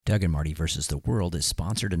Doug and Marty versus the World is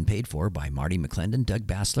sponsored and paid for by Marty McClendon, Doug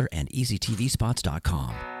Bassler, and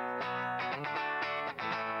EasyTVSpots.com.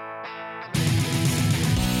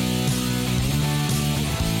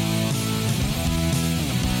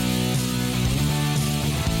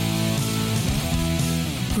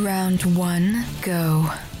 Round one, go.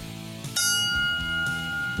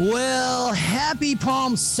 Well, happy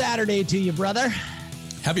Palm Saturday to you, brother.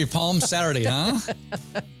 Happy Palm Saturday, huh?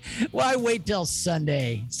 Why wait till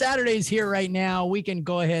Sunday? Saturday's here right now. We can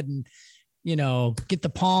go ahead and, get the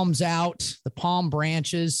palms out, the palm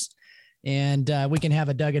branches, and we can have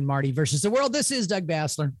a Doug and Marty versus the world. This is Doug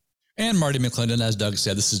Bassler. And Marty McClendon, as Doug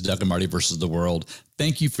said, this is Doug and Marty versus the world.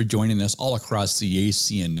 Thank you for joining us all across the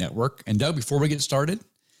ACN network. And Doug, before we get started,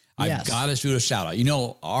 I've got to shoot a shout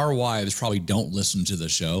out. Our wives probably don't listen to the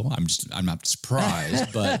show. I'm not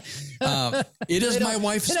surprised, but it is my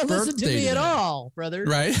wife's birthday. They don't listen to me at all, brother.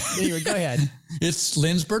 Right? Anyway, go ahead. It's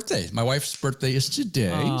Lynn's birthday. My wife's birthday is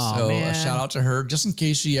today. A shout out to her, just in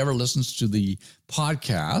case she ever listens to the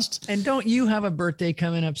podcast. And don't you have a birthday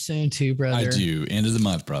coming up soon too, brother? I do. End of the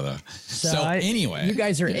month, brother. Anyway. You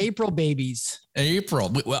guys are April babies. April.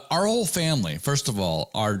 Well, our whole family, first of all,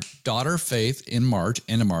 our daughter Faith end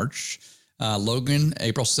of March, Logan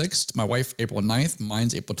April 6th, my wife April 9th,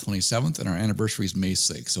 mine's April 27th, and our anniversary is May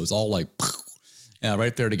 6th. So it's all like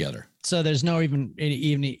right there together. So there's no even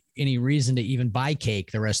any reason to even buy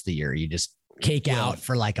cake the rest of the year. You just cake out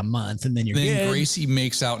for like a month and then you're good. Gracie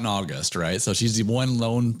makes out in August, right? So she's the one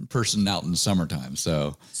lone person out in the summertime.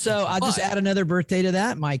 So I'll just add another birthday to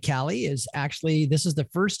that. My Callie is actually, this is the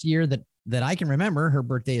first year that I can remember her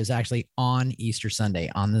birthday is actually on Easter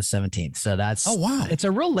Sunday on the 17th. So that's, oh, wow. It's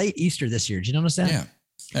a real late Easter this year. Did you notice that? Yeah,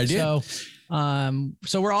 I did.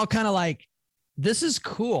 So we're all kind of like, this is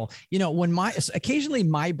cool. When occasionally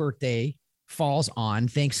my birthday falls on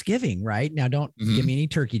Thanksgiving, right? Now, don't give me any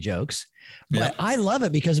turkey jokes, but I love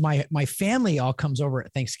it because my family all comes over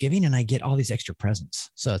at Thanksgiving and I get all these extra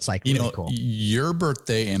presents. So it's like, really cool. Your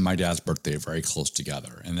birthday and my dad's birthday are very close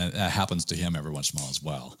together. And that happens to him every once in a while as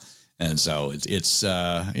well. And so it's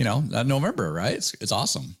November, right? It's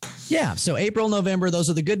awesome. Yeah. So April, November, those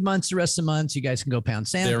are the good months. The rest of the months, you guys can go pound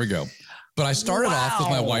sand. There we go. But I started off with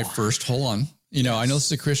my wife first. Hold on. I know this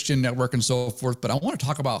is a Christian network and so forth, but I want to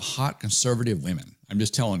talk about hot conservative women. I'm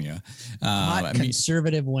just telling you.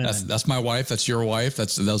 Conservative women. That's my wife. That's your wife.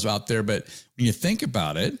 That's those out there. But when you think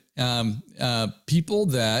about it, people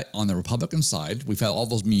that on the Republican side, we've had all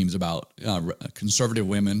those memes about conservative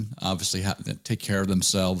women obviously have to take care of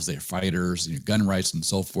themselves. They're fighters, gun rights and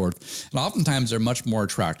so forth. And oftentimes they're much more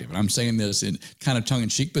attractive. And I'm saying this in kind of tongue in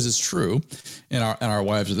cheek because it's true. And our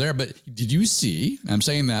wives are there. But did you see, I'm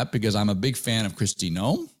saying that because I'm a big fan of Kristi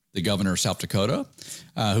Noem, the governor of South Dakota,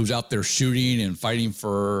 who's out there shooting and fighting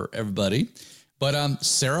for everybody. But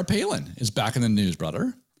Sarah Palin is back in the news,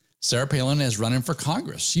 brother. Sarah Palin is running for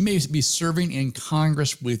Congress. She may be serving in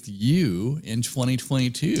Congress with you in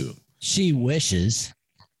 2022. She wishes.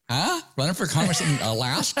 Huh? Running for Congress in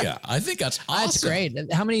Alaska. I think that's awesome. That's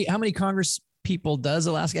great. How many Congress people does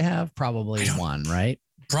Alaska have? Probably one, right?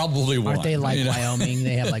 Probably one. Aren't they like Wyoming?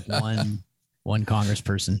 They have like one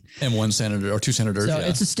congressperson and one senator or two senators. So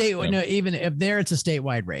it's a state. Yeah. No, even if it's a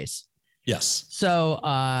statewide race. Yes. So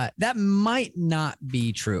that might not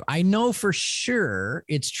be true. I know for sure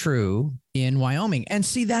it's true in Wyoming. And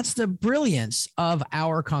see, that's the brilliance of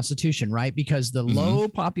our Constitution, right? Because the low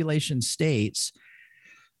population states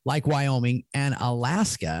like Wyoming and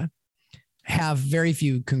Alaska have very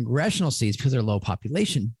few congressional seats because they're low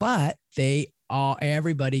population, but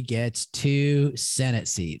everybody gets 2 Senate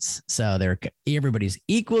seats. So everybody's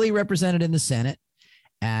equally represented in the Senate.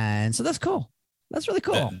 And so that's cool. That's really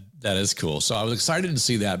cool. That is cool. So I was excited to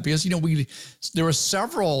see that because, there were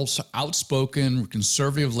several outspoken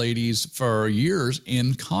conservative ladies for years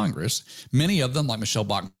in Congress. Many of them, like Michelle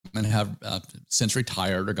Bachmann, have since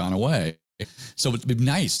retired or gone away. So it'd be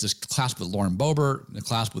nice, this class with Lauren Boebert, the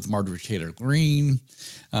class with Marjorie Taylor Greene.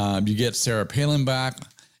 You get Sarah Palin back.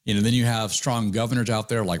 Then you have strong governors out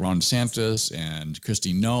there like Ron DeSantis and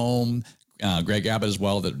Kristi Noem, Greg Abbott as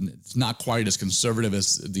well, that it's not quite as conservative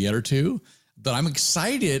as the other two. But I'm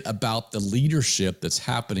excited about the leadership that's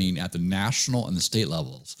happening at the national and the state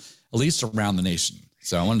levels, at least around the nation.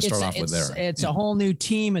 So I want to start off with there. It's a whole new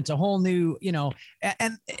team. It's a whole new,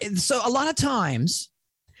 and so a lot of times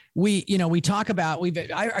we talk about,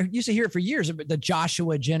 I used to hear it for years, but the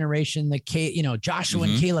Joshua generation, Joshua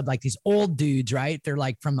and Caleb, like these old dudes, right? They're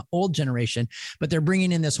like from the old generation, but they're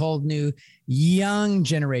bringing in this whole new young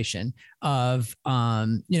generation of,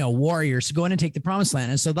 warriors to go in and take the promised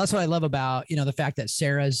land. And so that's what I love about, the fact that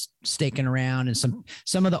Sarah's sticking around and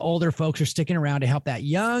some of the older folks are sticking around to help that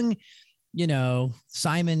young,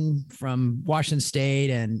 Simon from Washington State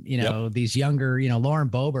and, these younger, Lauren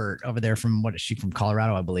Boebert over there from, what is she from?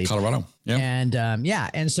 Colorado, I believe. Colorado. Yeah. And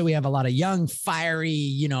and so we have a lot of young,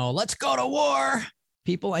 fiery, let's go to war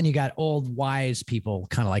people. And you got old, wise people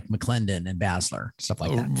kind of like McClendon and Basler, stuff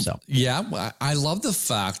like that. So, yeah, I love the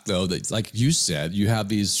fact though, that like you said, you have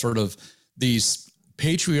these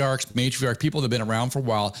matriarch people that have been around for a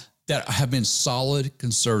while that have been solid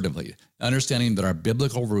conservatively, understanding that our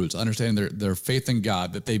biblical roots, understanding their faith in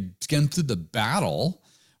God, that they've been through the battle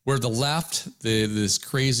where the left, this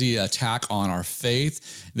crazy attack on our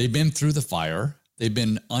faith, they've been through the fire, they've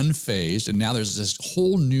been unfazed, and now there's this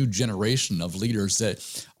whole new generation of leaders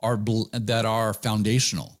that are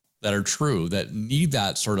foundational, that are true, that need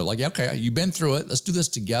that sort of like, okay, you've been through it, let's do this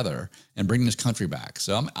together and bring this country back.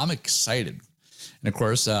 So I'm excited. And of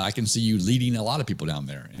course, I can see you leading a lot of people down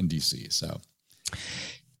there in DC. So,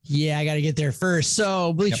 yeah, I got to get there first.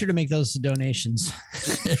 So be sure to make those donations.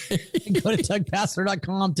 Go to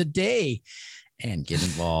DougBasler.com today and get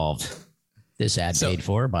involved. This ad paid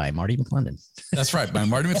for by Marty McClendon. That's right, by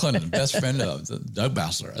Marty McClendon, best friend of Doug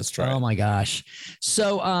Basler. That's right. Oh my gosh.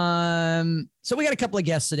 So, so we got a couple of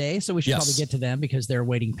guests today. So we should probably get to them because they're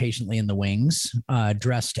waiting patiently in the wings,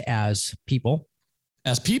 dressed as people.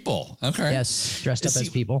 As people. Okay. Yes. Dressed up as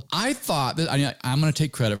people. I thought that I'm going to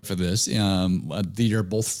take credit for this. They're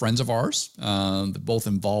both friends of ours, both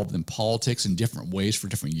involved in politics in different ways for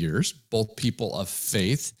different years, both people of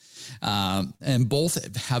faith, and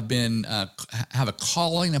both have been, have a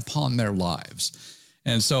calling upon their lives.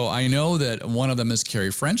 And so I know that one of them is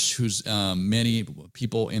Carrie French, who's many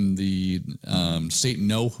people in the state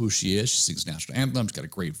know who she is. She sings national anthems, got a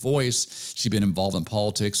great voice. She's been involved in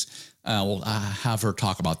politics. We'll have her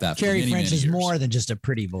talk about that. Carrie many, French many is years. more than just a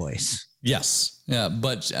pretty voice. Yes. Yeah.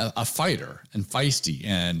 But a fighter and feisty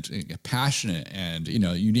and passionate and,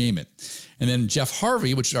 you name it. And then Jeff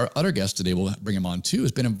Harvey, which is our other guest today, we'll bring him on too,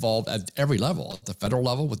 has been involved at every level, at the federal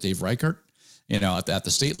level with Dave Reichert, at the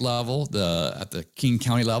state level, at the King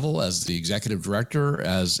County level as the executive director,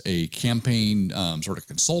 as a campaign sort of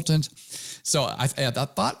consultant. So I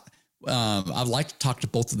thought I'd like to talk to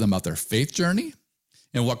both of them about their faith journey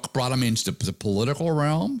and what brought them into the political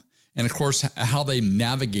realm. And of course, how they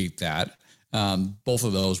navigate that, both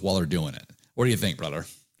of those while they're doing it. What do you think, brother?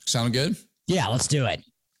 Sound good? Yeah, let's do it.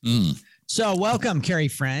 So welcome, Carrie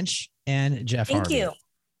French and Jeff Harvey. Thank you.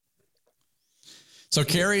 So,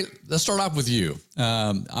 Carrie, let's start off with you.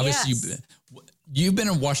 Obviously, you've been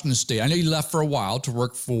in Washington State. I know you left for a while to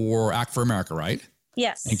work for Act for America, right?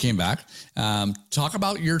 Yes. And came back. Talk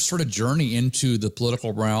about your sort of journey into the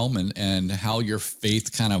political realm and how your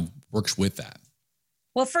faith kind of works with that.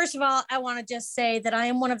 Well, first of all, I want to just say that I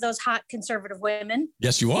am one of those hot conservative women.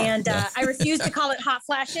 Yes, you are. And I refuse to call it hot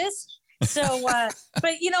flashes. So, but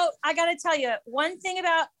I got to tell you, one thing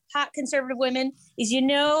about hot conservative women is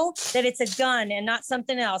that it's a gun and not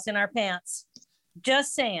something else in our pants.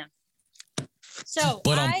 Just saying. So,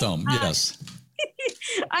 yes.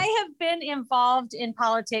 I have been involved in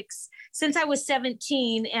politics since I was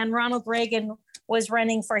 17 and Ronald Reagan was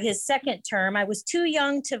running for his second term. I was too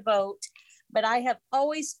young to vote, but I have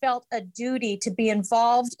always felt a duty to be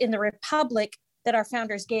involved in the republic that our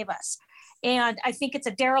founders gave us. And I think it's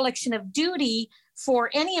a dereliction of duty for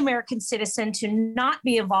any American citizen to not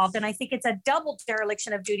be involved. And I think it's a double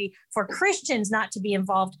dereliction of duty for Christians not to be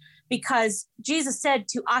involved, because Jesus said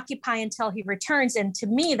to occupy until he returns. And to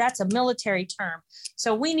me, that's a military term.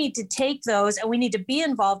 So we need to take those and we need to be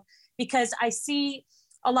involved, because I see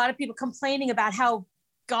a lot of people complaining about how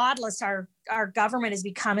godless our government has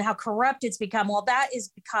become and how corrupt it's become. Well, that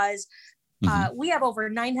is because we have over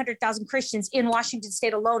 900,000 Christians in Washington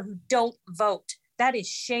State alone who don't vote. That is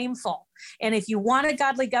shameful. And if you want a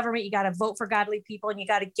godly government, you got to vote for godly people and you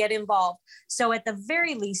got to get involved. So at the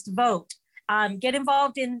very least, vote. Get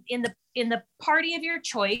involved in the party of your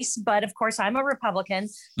choice. But of course, I'm a Republican.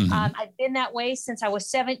 I've been that way since I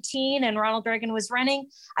was 17 and Ronald Reagan was running.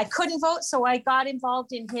 I couldn't vote, so I got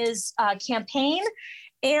involved in his campaign.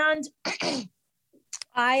 And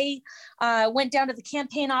I went down to the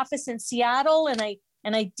campaign office in Seattle and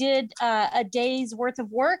I did a day's worth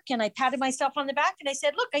of work, and I patted myself on the back and I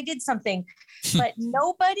said, look, I did something. But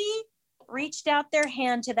nobody reached out their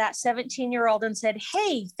hand to that 17-year-old and said,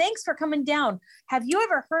 hey, thanks for coming down. Have you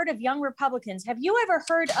ever heard of Young Republicans? Have you ever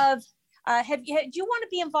heard of, do you want to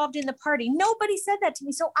be involved in the party? Nobody said that to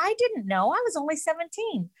me. So I didn't know. I was only 17.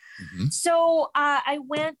 Mm-hmm. So I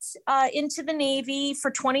went into the Navy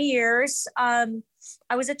for 20 years.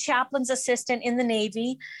 I was a chaplain's assistant in the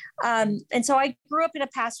Navy. And so I grew up in a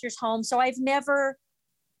pastor's home. So I've never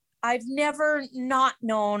not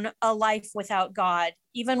known a life without God,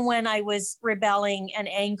 even when I was rebelling and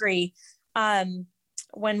angry.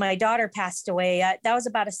 When my daughter passed away, that was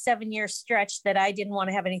about a 7-year stretch that I didn't want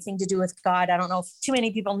to have anything to do with God. I don't know if too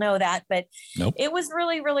many people know that, but nope. It was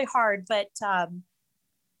really, really hard. But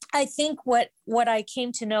I think what I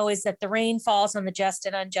came to know is that the rain falls on the just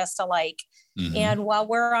and unjust alike. Mm-hmm. And while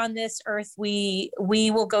we're on this earth, we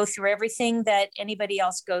will go through everything that anybody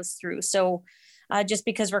else goes through. So just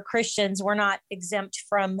because we're Christians, we're not exempt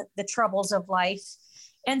from the troubles of life.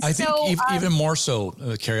 And I think even more so,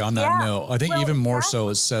 Carrie, on that note, I think even more so,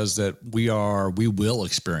 it says that we will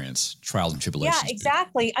experience trials and tribulations. Yeah,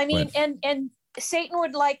 exactly. I mean, and Satan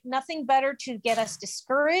would like nothing better to get us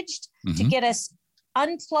discouraged, mm-hmm. to get us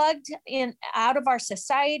unplugged out of our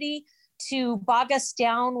society, to bog us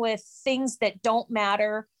down with things that don't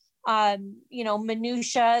matter,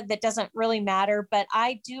 minutia that doesn't really matter. But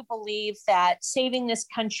I do believe that saving this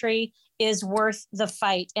country is worth the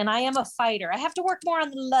fight. And I am a fighter. I have to work more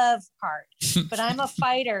on the love part, but I'm a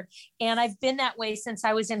fighter. And I've been that way since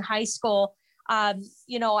I was in high school. I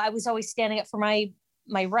was always standing up for my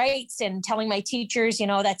rights and telling my teachers,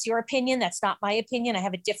 that's your opinion. That's not my opinion. I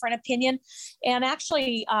have a different opinion. And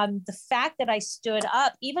actually, the fact that I stood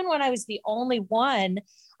up, even when I was the only one,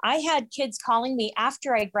 I had kids calling me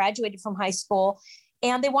after I graduated from high school,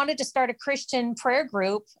 and they wanted to start a Christian prayer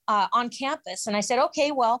group on campus. And I said,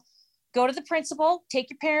 okay, well, go to the principal, take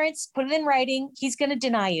your parents, put it in writing. He's going to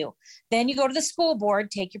deny you. Then you go to the school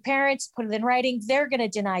board, take your parents, put it in writing. They're going to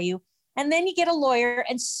deny you. And then you get a lawyer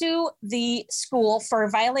and sue the school for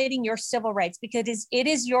violating your civil rights, because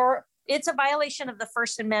it's a violation of the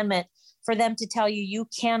First Amendment for them to tell you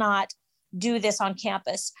cannot do this on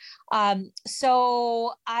campus.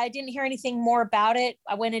 So I didn't hear anything more about it.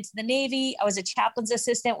 I went into the Navy. I was a chaplain's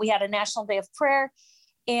assistant. We had a National Day of Prayer.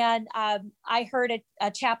 And I heard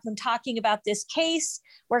a chaplain talking about this case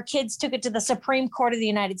where kids took it to the Supreme Court of the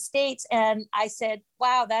United States. And I said,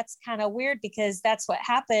 wow, that's kind of weird, because that's what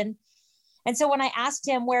happened. And so when I asked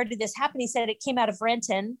him, where did this happen? He said it came out of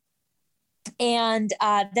Renton. And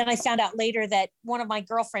then I found out later that one of my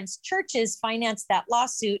girlfriend's churches financed that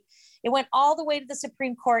lawsuit. It went all the way to the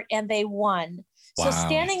Supreme Court and they won. Wow. So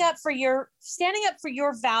standing up for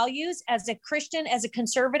your values as a Christian, as a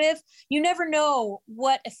conservative, you never know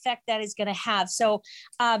what effect that is going to have. So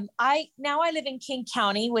I live in King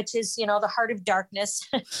County, which is, the heart of darkness.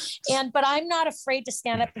 But I'm not afraid to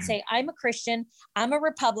stand up and say, I'm a Christian, I'm a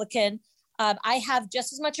Republican. I have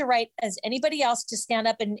just as much a right as anybody else to stand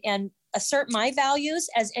up and assert my values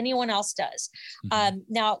as anyone else does. Mm-hmm.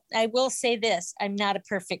 Now, I will say this, I'm not a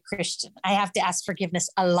perfect Christian. I have to ask forgiveness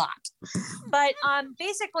a lot. But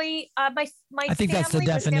basically, my I think that's the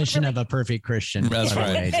definition of a perfect Christian. That's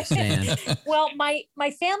right. Well,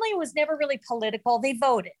 my family was never really political. They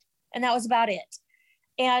voted, and that was about it.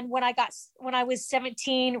 And when I was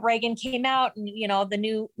 17, Reagan came out, and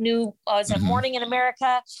the new was a Morning in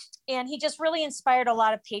America, and he just really inspired a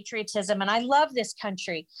lot of patriotism. And I love this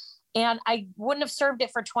country, and I wouldn't have served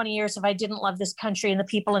it for 20 years if I didn't love this country and the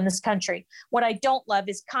people in this country. What I don't love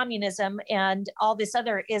is communism and all this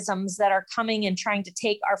other isms that are coming and trying to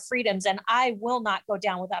take our freedoms. And I will not go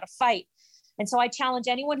down without a fight. And so I challenge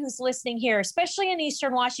anyone who's listening here, especially in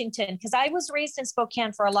Eastern Washington, because I was raised in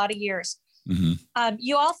Spokane for a lot of years. Mm-hmm.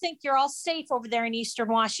 You all think you're all safe over there in Eastern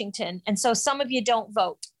Washington. And so some of you don't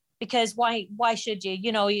vote, because why should you?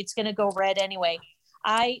 It's going to go red anyway.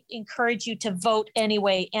 I encourage you to vote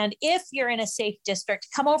anyway. And if you're in a safe district,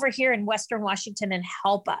 come over here in Western Washington and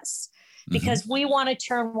help us, because we want to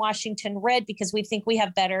turn Washington red, because we think we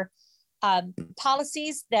have better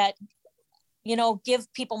policies that,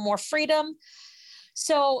 give people more freedom.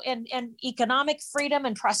 So, and economic freedom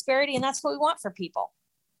and prosperity. And that's what we want for people.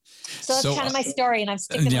 So that's kind of my story, and I'm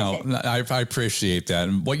sticking with it. I appreciate that.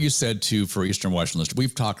 And what you said too for Eastern Washington,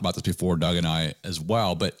 we've talked about this before, Doug and I as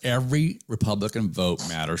well, but every Republican vote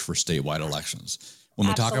matters for statewide elections. When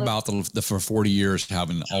we talk about the for 40 years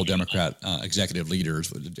having all Democrat executive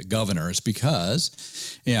leaders, governors,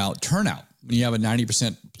 because, turnout. When you have a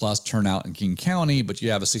 90% plus turnout in King County, but you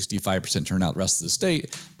have a 65% turnout the rest of the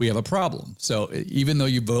state, we have a problem. So even though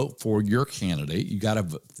you vote for your candidate, you got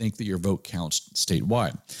to think that your vote counts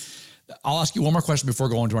statewide. I'll ask you one more question before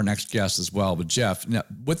going to our next guest as well. But Jeff, now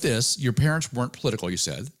with this, your parents weren't political, you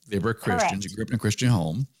said. They were Christians. Correct. You grew up in a Christian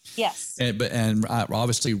home. Yes. And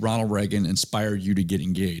obviously Ronald Reagan inspired you to get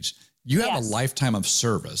engaged. You have a lifetime of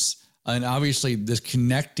service and obviously this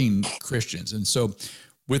connecting Christians. And so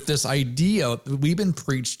with this idea, we've been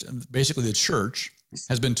preached, basically the church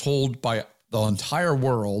has been told by the entire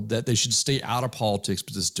world that they should stay out of politics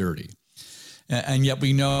because it's dirty. And yet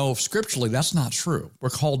we know scripturally that's not true. We're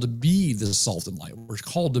called to be the salt and light. We're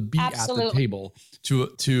called to be at the table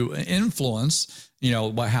to influence,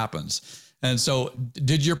 what happens. And so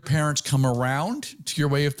did your parents come around to your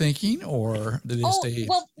way of thinking, or did they stay?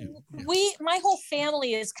 Well, my whole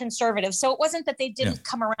family is conservative. So it wasn't that they didn't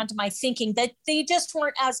come around to my thinking, that they just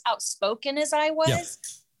weren't as outspoken as I was.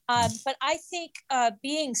 Yeah. But I think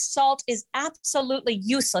being salt is absolutely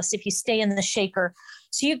useless if you stay in the shaker.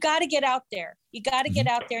 So you got to get out there. You got to get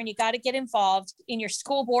out there and you got to get involved in your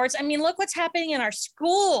school boards. I mean, look what's happening in our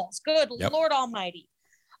schools. Good Lord Almighty.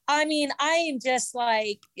 I mean, I am just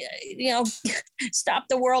like, stop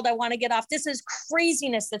the world. I want to get off. This is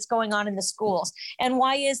craziness that's going on in the schools. And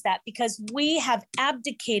why is that? Because we have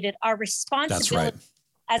abdicated our responsibility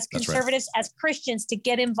as conservatives, as Christians, to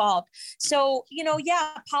get involved. So,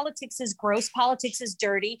 politics is gross. Politics is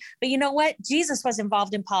dirty. But you know what? Jesus was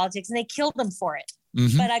involved in politics and they killed him for it.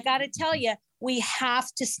 Mm-hmm. But I got to tell you, we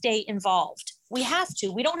have to stay involved. We have to.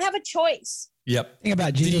 We don't have a choice. Yep. Think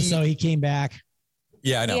about Jesus, so he came back.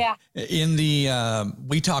 Yeah, I know. Yeah. In the,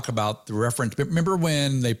 we talk about the reference. Remember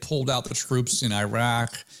when they pulled out the troops in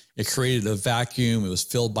Iraq? It created a vacuum. It was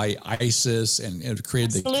filled by ISIS, and it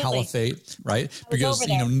created the caliphate, right? Because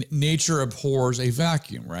nature abhors a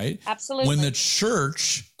vacuum, right? Absolutely. When the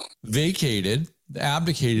church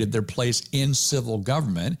abdicated their place in civil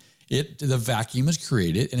government, the vacuum was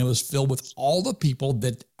created, and it was filled with all the people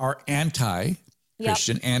that are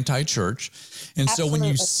anti-Christian, anti-church. And so when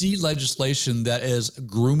you see legislation that is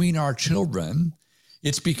grooming our children,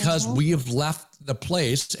 it's because we have left the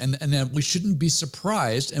place, and then we shouldn't be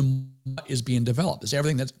surprised in what is being developed. It's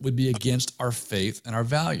everything that would be against our faith and our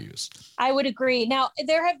values. I would agree. Now,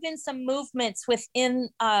 there have been some movements within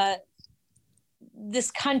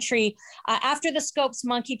this country after the Scopes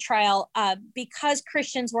monkey trial, because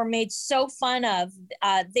Christians were made so fun of,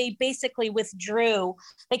 they basically withdrew.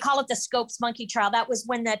 They call it the Scopes monkey trial. That was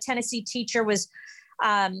when the Tennessee teacher was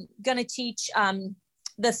going to teach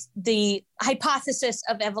the hypothesis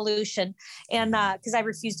of evolution. And because I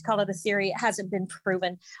refuse to call it a theory, it hasn't been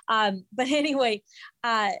proven. But anyway,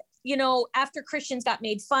 after Christians got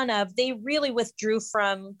made fun of, they really withdrew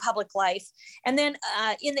from public life. And then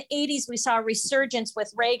in the 80s, we saw a resurgence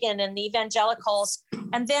with Reagan and the evangelicals.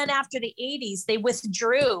 And then after the 80s, they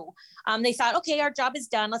withdrew. They thought, okay, our job is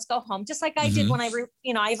done. Let's go home. Just like I did when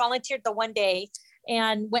I volunteered the one day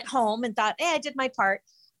and went home and thought, hey, I did my part.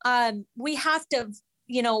 We have to,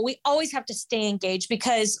 we always have to stay engaged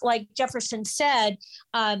because, like Jefferson said,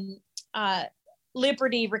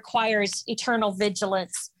 liberty requires eternal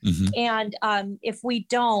vigilance. And if we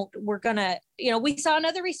don't, we're going to, we saw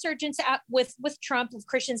another resurgence with Trump of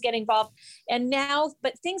Christians getting involved. And now,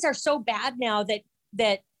 but things are so bad now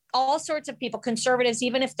that all sorts of people, conservatives,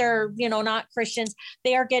 even if they're, not Christians,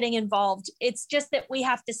 they are getting involved. It's just that we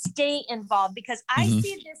have to stay involved because I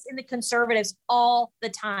see this in the conservatives all the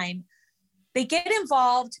time. They get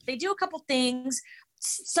involved, they do a couple things,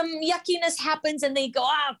 some yuckiness happens and they go,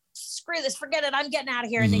 screw this, forget it, I'm getting out of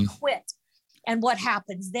here. And they quit. And what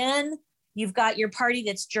happens then? You've got your party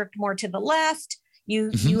that's jerked more to the left.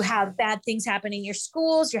 You have bad things happening in your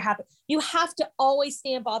schools. You have to always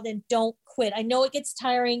stay involved and don't quit. I know it gets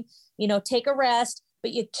tiring, take a rest,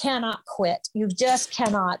 but you cannot quit. You just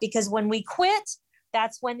cannot, because when we quit,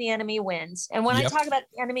 that's when the enemy wins. And when I talk about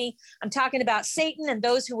the enemy, I'm talking about Satan and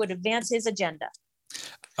those who would advance his agenda.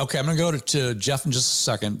 Okay, I'm going to go to Jeff in just a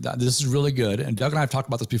second. This is really good. And Doug and I have talked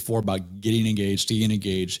about this before about getting engaged, staying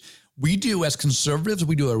engaged. We do, as conservatives,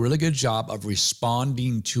 we do a really good job of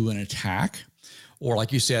responding to an attack, or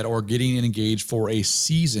like you said, or getting engaged for a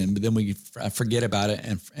season, but then we forget about it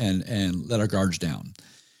and let our guards down.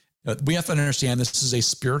 We have to understand this is a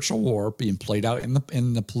spiritual war being played out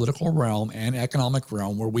in the political realm and economic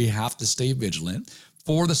realm, where we have to stay vigilant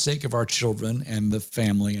for the sake of our children and the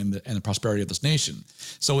family and the prosperity of this nation.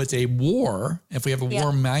 So it's a war. If we have a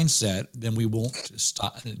war mindset, then we won't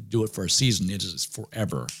do it for a season. It is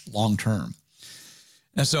forever, long term.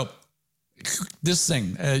 And so this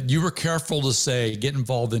thing, you were careful to say, get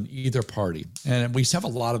involved in either party. And we have a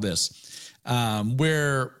lot of this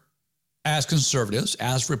where, as conservatives,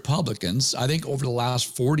 as Republicans, I think over the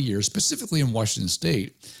last 40 years, specifically in Washington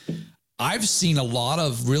State, I've seen a lot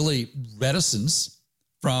of really reticence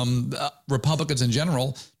from Republicans in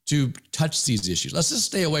general to touch these issues. Let's just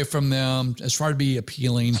stay away from them. Let's try to be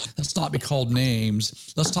appealing. Let's not be called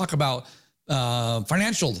names. Let's talk about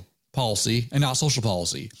financial policy and not social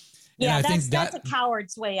policy. Yeah, and I think that's a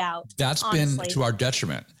coward's way out. That's honestly. been to our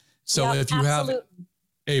detriment. So Yep, if you absolutely. have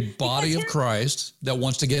a body of Christ that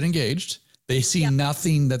wants to get engaged, they see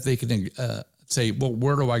nothing that they can say, well,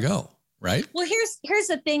 where do I go? Right. Well, here's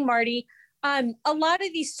the thing, Marty. A lot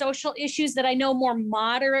of these social issues that I know more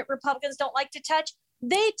moderate Republicans don't like to touch,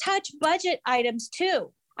 they touch budget items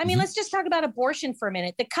too. I mean, let's just talk about abortion for a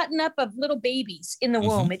minute. The cutting up of little babies in the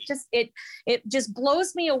womb. It just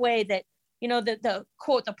blows me away that, you know, the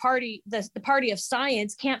quote, the party of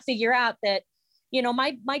science can't figure out that, you know,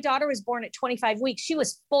 my daughter was born at 25 weeks. She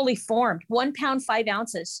was fully formed, 1 pound, 5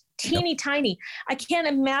 ounces, teeny tiny. I can't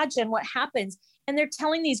imagine what happens. And they're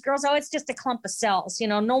telling these girls, oh, it's just a clump of cells, you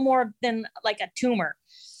know, no more than like a tumor.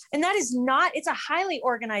 And that is not, it's a highly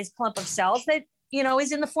organized clump of cells that, you know,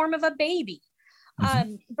 is in the form of a baby.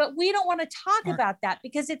 But we don't want to talk about that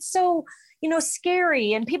because it's so, you know,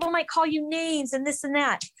 scary and people might call you names and this and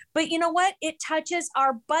that. But you know what? It touches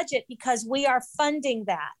our budget because we are funding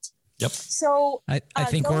that. Yep. So I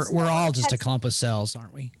think we're all just a clump of cells,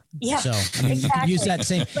 aren't we? Yeah. So I mean, exactly.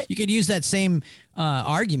 you could use that same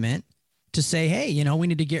argument to say, hey, you know, we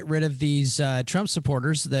need to get rid of these Trump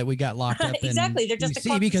supporters that we got locked up exactly. in They're just DC a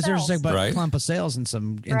clump because of there's cells. a clump of cells and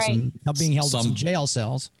some being held in some jail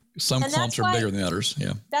cells. Some And clumps are bigger than others.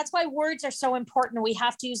 Yeah. That's why words are so important. We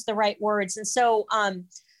have to use the right words. And so,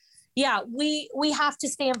 we have to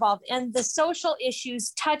stay involved. And the social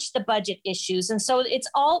issues touch the budget issues. And so it's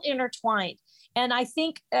all intertwined. And I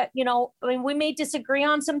think, you know, I mean, we may disagree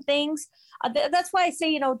on some things. That's why I say,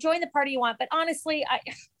 you know, join the party you want. But honestly,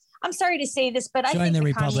 I'm sorry to say this, but I think the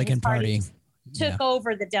Republican Party took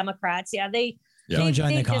over the Democrats. Yeah, don't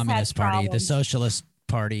join the Communist Party, problems. the Socialist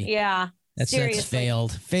Party. Yeah, that's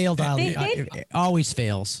failed. They've always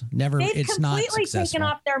fails. Never. It's not completely successful. taken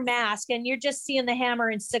off their mask, and you're just seeing the hammer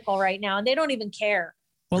and sickle right now, and they don't even care.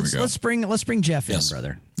 Well, let's bring Jeff in,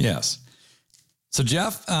 brother. Yes. So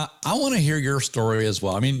Jeff, I want to hear your story as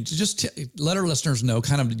well. I mean, just let our listeners know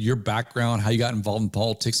kind of your background, how you got involved in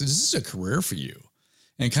politics. This is a career for you.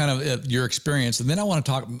 And kind of your experience. And then I want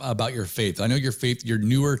to talk about your faith. I know you're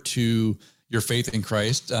newer to your faith in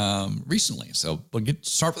Christ recently. So we'll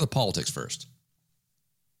start with the politics first.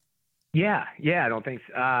 Yeah, I don't think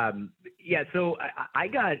so. So I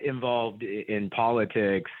got involved in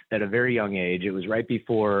politics at a very young age. It was right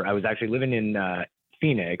before I was actually living in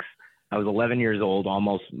Phoenix. I was 11 years old,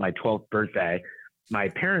 almost my 12th birthday. My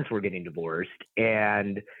parents were getting divorced,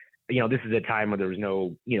 and you know, this is a time where there was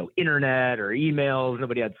no, you know, internet or emails.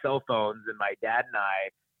 Nobody had cell phones. And my dad and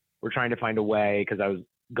I were trying to find a way, because I was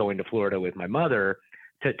going to Florida with my mother,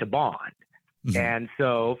 to bond. Mm-hmm. And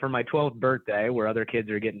so for my 12th birthday, where other kids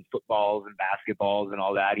are getting footballs and basketballs and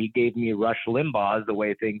all that, he gave me Rush Limbaugh's The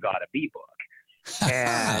Way Things Ought to Be book.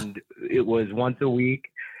 And it was once a week.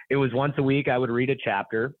 I would read a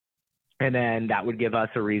chapter. And then that would give us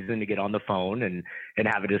a reason to get on the phone and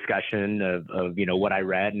have a discussion of, you know, what I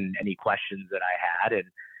read and any questions that I had. And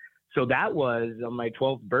so that was on my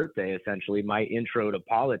 12th birthday, essentially, my intro to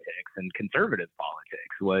politics and conservative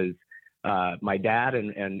politics was my dad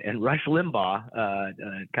and Rush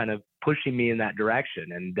Limbaugh kind of pushing me in that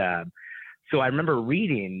direction. And so I remember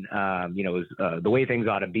reading, you know, it was, The Way Things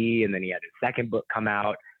Ought to Be. And then he had his second book come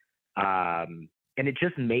out. And it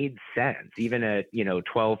just made sense, even at, you know,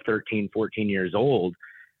 12, 13, 14 years old.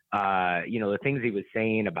 You know, the things he was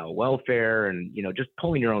saying about welfare and, you know, just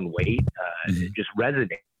pulling your own weight, it just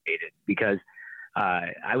resonated, because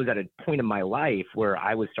I was at a point in my life where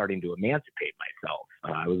I was starting to emancipate myself.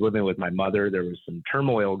 I was living with my mother. There was some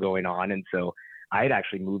turmoil going on. And so I had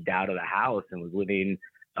actually moved out of the house and was living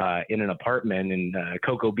in an apartment in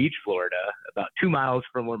Cocoa Beach, Florida, about 2 miles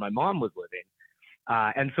from where my mom was living.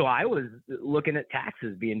 And so I was looking at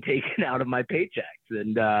taxes being taken out of my paychecks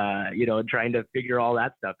and, you know, trying to figure all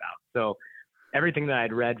that stuff out. So everything that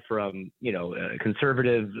I'd read from, you know,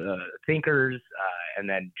 conservative thinkers and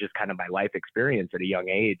then just kind of my life experience at a young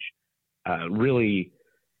age really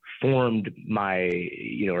formed my,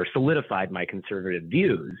 you know, or solidified my conservative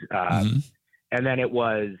views. And then it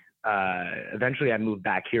was eventually I moved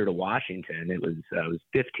back here to Washington. I was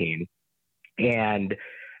 15, and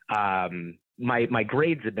my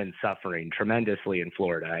grades had been suffering tremendously in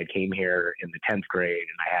Florida. I came here in the 10th grade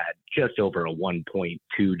and I had just over a 1.2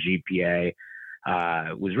 GPA.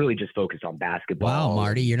 Was really just focused on basketball. Wow,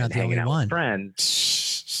 Marty, you're not the only one.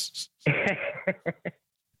 Friends.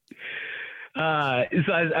 So I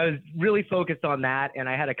was really focused on that, and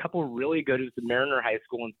I had a couple really good. It was the Mariner High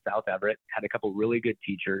School in South Everett. Had a couple really good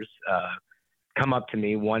teachers come up to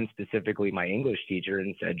me. One specifically, my English teacher,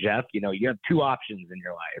 and said, "Jeff, you have two options in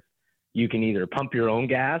your life. You can either pump your own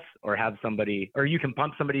gas, or you can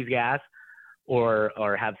pump somebody's gas,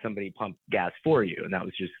 or have somebody pump gas for you." And that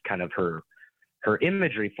was just kind of her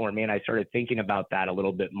imagery for me. And I started thinking about that a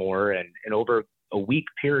little bit more. And over a week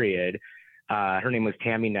period, her name was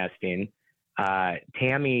Tammy Nesting.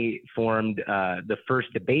 Tammy formed the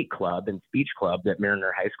first debate club and speech club that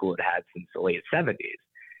Mariner High School had since the late 70s.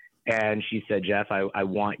 And she said, "Jeff, I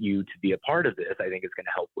want you to be a part of this. I think it's going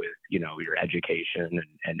to help with, your education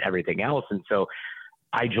and everything else." And so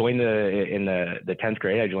I joined in the 10th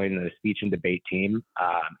grade, I joined the speech and debate team.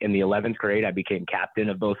 In the 11th grade, I became captain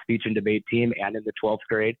of both speech and debate team, and in the 12th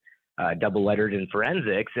grade, double lettered in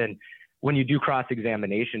forensics. And when you do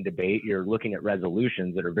cross-examination debate, you're looking at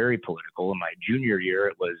resolutions that are very political. In my junior year,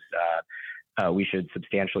 it was we should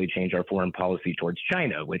substantially change our foreign policy towards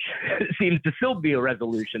China, which seems to still be a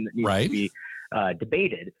resolution that needs to be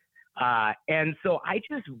debated. And so I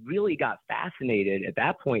just really got fascinated at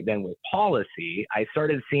that point then with policy. I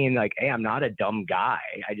started seeing like, hey, I'm not a dumb guy.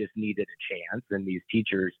 I just needed a chance. And these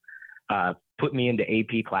teachers put me into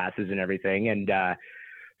AP classes and everything. And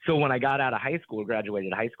so when I got out of high school,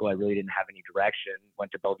 graduated high school, I really didn't have any direction.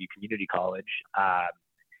 Went to Bellevue Community College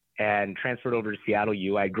and transferred over to Seattle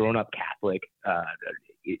U. I'd grown up Catholic,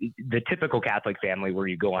 the typical Catholic family where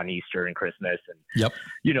you go on Easter and Christmas, and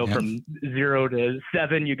from 0 to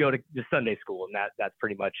 7 you go to Sunday school, and that's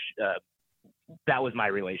pretty much that was my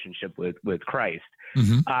relationship with Christ.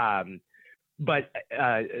 Mm-hmm.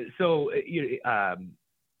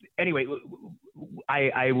 Anyway,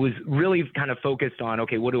 I was really kind of focused on,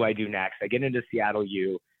 okay, what do I do next? I get into Seattle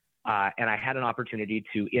U, and I had an opportunity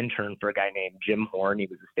to intern for a guy named Jim Horn. He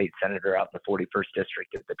was a state senator out in the 41st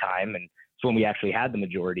district at the time. And it's when we actually had the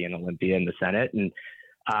majority in Olympia in the Senate, and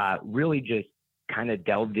really just kind of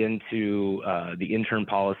delved into the intern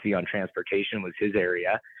policy on transportation was his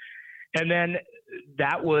area. And then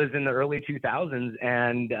that was in the early 2000s,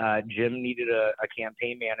 and Jim needed a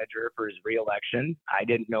campaign manager for his reelection. I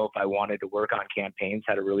didn't know if I wanted to work on campaigns.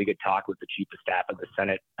 Had a really good talk with the chief of staff of the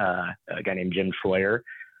Senate, a guy named Jim Schroyer,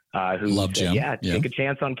 who Love said, Jim. Take a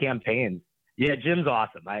chance on campaigns. Yeah, Jim's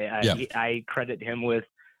awesome. I credit him with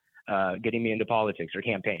getting me into politics or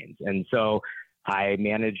campaigns. And so I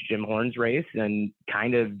managed Jim Horn's race and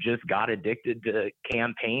kind of just got addicted to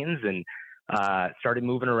campaigns and started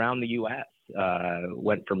moving around the U.S.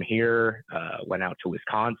 Went from here, went out to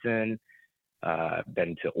Wisconsin,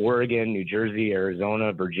 been to Oregon, New Jersey,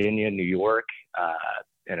 Arizona, Virginia, New York,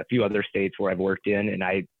 and a few other states where I've worked in. And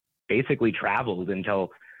I basically traveled until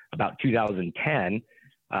about 2010.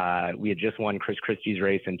 We had just won Chris Christie's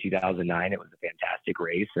race in 2009. It was a fantastic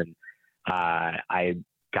race. And I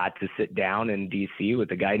got to sit down in D.C.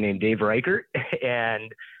 with a guy named Dave Reichert,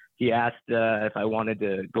 and he asked if I wanted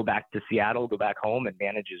to go back to Seattle, go back home and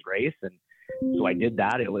manage his race. And so I did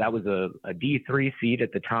that. That was a D3 seat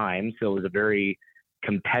at the time. So it was a very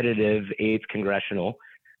competitive 8th congressional.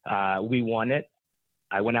 We won it.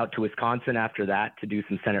 I went out to Wisconsin after that to do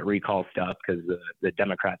some Senate recall stuff because the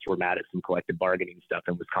Democrats were mad at some collective bargaining stuff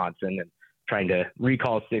in Wisconsin and trying to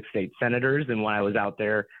recall 6 state senators. And when I was out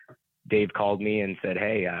there, Dave called me and said,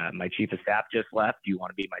 "Hey, my chief of staff just left. Do you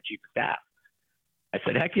want to be my chief of staff?" I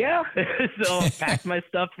said, "Heck yeah." So packed my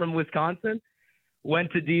stuff from Wisconsin,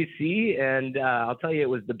 went to DC, and I'll tell you, it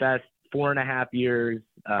was the best 4.5 years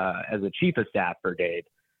as a chief of staff for Dave.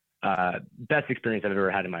 Best experience I've ever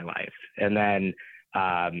had in my life. And then,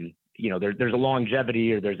 there's a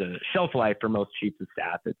longevity, or there's a shelf life for most chiefs of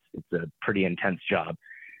staff. It's a pretty intense job.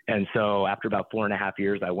 And so after about 4.5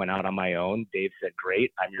 years, I went out on my own. Dave said,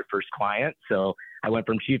 "Great, I'm your first client." So I went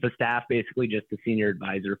from chief of staff, basically just a senior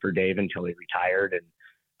advisor for Dave until he retired,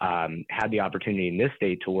 and had the opportunity in this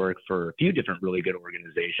state to work for a few different really good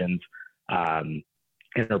organizations.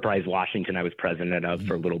 Enterprise Washington, I was president of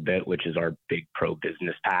for a little bit, which is our big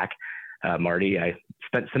pro-business PAC. Marty, I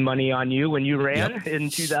spent some money on you when you ran in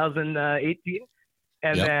 2018.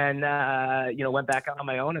 And then, went back out on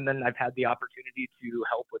my own. And then I've had the opportunity to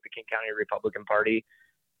help with the King County Republican Party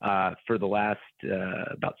for the last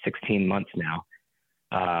about 16 months now.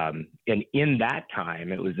 And in that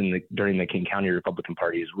time, it was during the King County Republican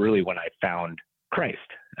Party is really when I found Christ.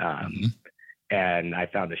 And I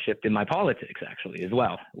found a shift in my politics, actually, as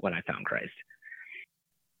well, when I found Christ.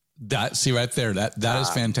 See right there, that is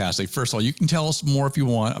fantastic. First of all, you can tell us more if you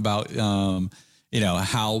want about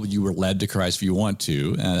how you were led to Christ if you want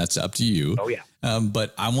to. That's up to you. Oh, yeah.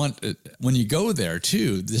 But I want, when you go there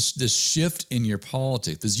too, this shift in your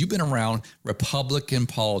politics, because you've been around Republican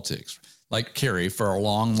politics, like Carrie, for a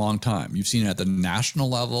long, long time. You've seen it at the national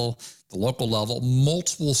level, the local level,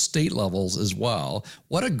 multiple state levels as well.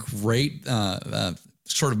 What a great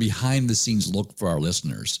sort of behind the scenes look for our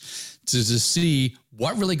listeners to see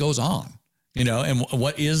what really goes on, and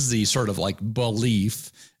what is the sort of like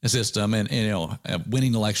belief system and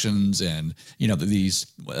winning elections and,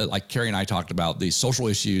 these, like Carrie and I talked about, the social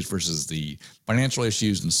issues versus the financial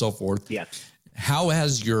issues and so forth. Yes. How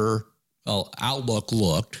has your outlook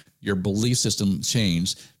looked, your belief system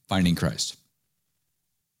changed finding Christ?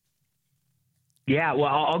 Yeah, well,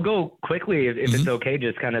 I'll go quickly if it's okay,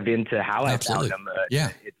 just kind of into how I found him.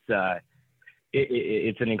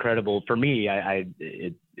 It's an incredible, for me, I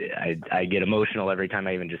get emotional every time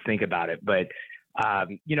I even just think about it. But, I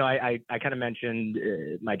kind of mentioned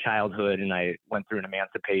my childhood, and I went through an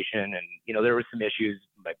emancipation, and, there were some issues.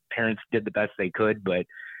 My parents did the best they could, but,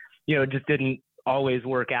 it just didn't always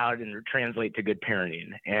work out and translate to good parenting.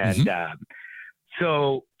 And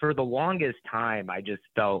so for the longest time, I just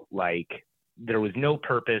felt like there was no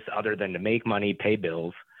purpose other than to make money, pay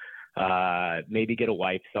bills, maybe get a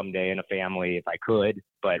wife someday and a family if I could.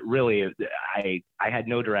 But really, I had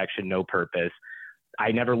no direction, no purpose.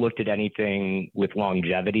 I never looked at anything with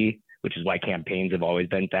longevity, which is why campaigns have always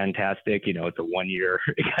been fantastic. It's a 1-year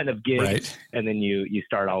kind of gig, right? And then you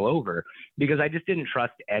start all over, because I just didn't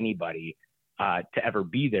trust anybody to ever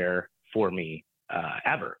be there for me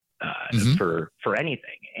ever for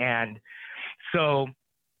anything. And so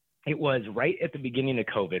it was right at the beginning of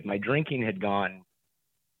COVID. My drinking had gone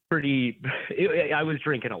I was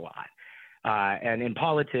drinking a lot. And in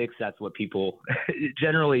politics, that's what people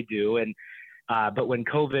generally do. And but when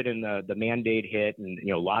COVID and the mandate hit, and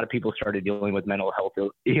a lot of people started dealing with mental health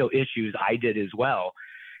issues, I did as well.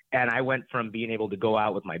 And I went from being able to go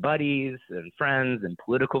out with my buddies and friends and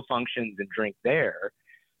political functions and drink there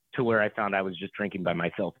to where I found I was just drinking by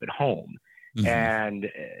myself at home. And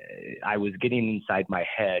I was getting inside my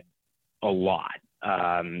head a lot,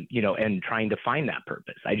 and trying to find that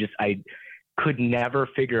purpose. I could never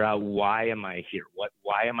figure out, why am I here?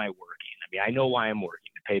 Why am I working? I mean, I know why I'm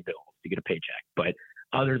working, to pay bills, to get a paycheck, but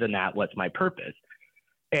other than that, what's my purpose?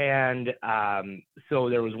 And so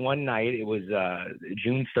there was one night, it was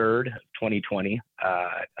June 3rd, 2020.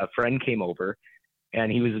 A friend came over,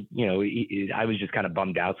 and he was, I was just kind of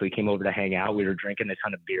bummed out. So he came over to hang out. We were drinking a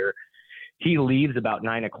ton of beer. He leaves about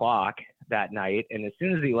 9 o'clock that night. And as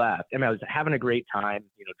soon as he left, I was having a great time,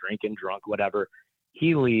 drinking, drunk, whatever.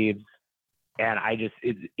 He leaves, and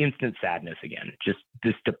it's instant sadness again. Just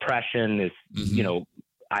this depression, this,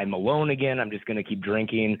 I'm alone again. I'm just going to keep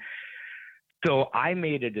drinking. So I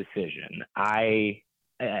made a decision. And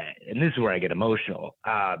this is where I get emotional.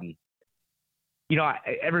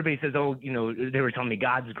 Everybody says, they were telling me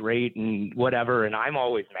God's great and whatever. And I'm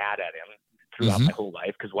always mad at him throughout my whole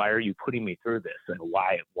life, because why are you putting me through this? And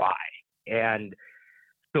why? And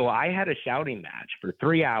so I had a shouting match for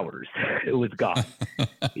 3 hours. It was gone.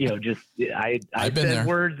 I said there.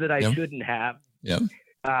 Words that I shouldn't have. Yep.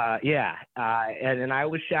 And then I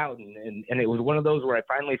was shouting, and it was one of those where I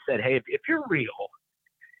finally said, hey, if you're real,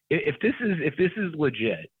 if this is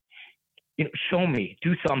legit, show me,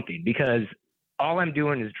 do something, because all I'm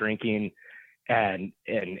doing is drinking and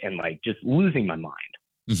like just losing my mind.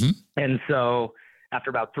 And so after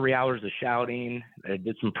about 3 hours of shouting, I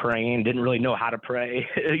did some praying, didn't really know how to pray,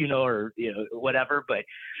 or whatever. But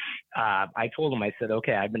I told him, I said,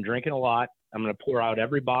 okay, I've been drinking a lot. I'm going to pour out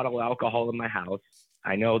every bottle of alcohol in my house.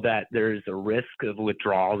 I know that there's a risk of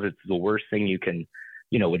withdrawals. It's the worst thing you can,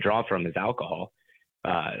 withdraw from is alcohol,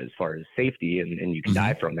 as far as safety, and you can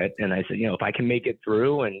die from it. And I said, if I can make it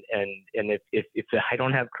through, and if I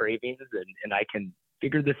don't have cravings, and I can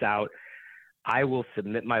figure this out, I will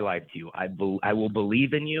submit my life to you. I will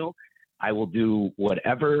believe in you. I will do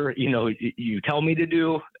whatever, you tell me to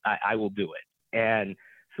do. I will do it. And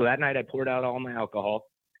so that night I poured out all my alcohol,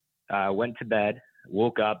 went to bed,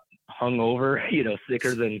 woke up hungover,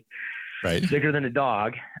 sicker than a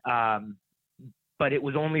dog. But it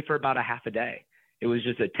was only for about a half a day. It was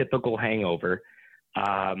just a typical hangover.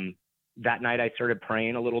 That night I started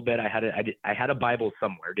praying a little bit. I had a Bible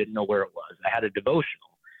somewhere, didn't know where it was. I had a devotional.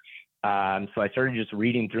 So I started just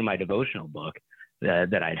reading through my devotional book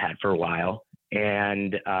that I'd had for a while.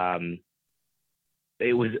 And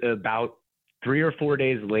it was about 3 or 4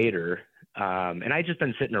 days later, and I'd just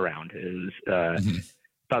been sitting around. It was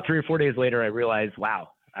about 3 or 4 days later, I realized, wow,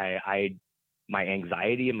 my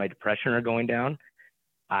anxiety and my depression are going down.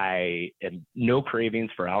 I had no cravings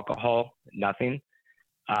for alcohol, nothing.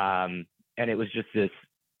 And it was just this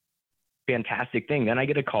fantastic thing. Then I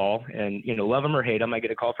get a call, and, you know, love him or hate him, I get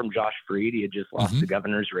a call from Josh Freed. He had just lost the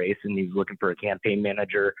governor's race, and he was looking for a campaign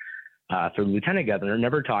manager for lieutenant governor.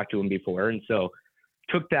 Never talked to him before. And so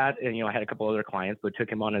took that, and, you know, I had a couple other clients, but took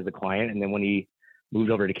him on as a client. And then when he moved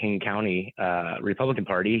over to King County Republican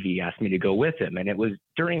Party, he asked me to go with him. And it was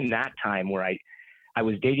during that time where I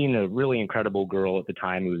was dating a really incredible girl at the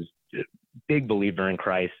time who was a big believer in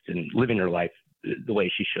Christ and living her life the way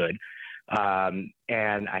she should.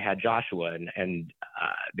 And I had Joshua, and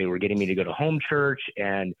they were getting me to go to home church.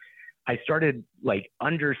 And I started like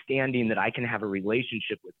understanding that I can have a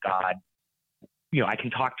relationship with God. You know, I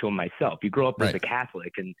can talk to him myself. You grow up as a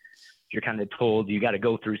Catholic, and you're kind of told you got to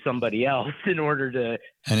go through somebody else in order to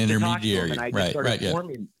an intermediary. And I just started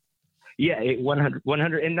forming. Yeah,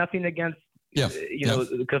 100, and nothing against you know,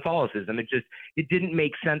 Catholicism. It didn't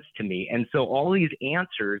make sense to me. And so all these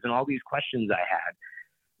answers and all these questions I had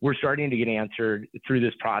were starting to get answered through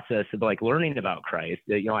this process of like learning about Christ.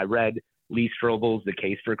 You know, I read Lee Strobel's The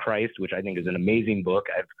Case for Christ, which I think is an amazing book.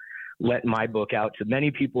 I've let my book out to many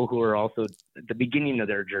people who are also at the beginning of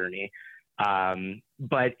their journey.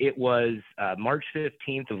 But it was March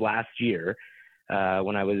 15th of last year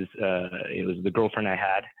when I was, it was the girlfriend I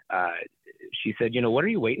had. She said, you know, what are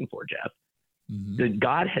you waiting for, Jeff? That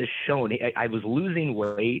God has shown. I was losing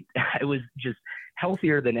weight. I was just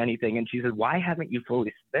healthier than anything. And she said, why haven't you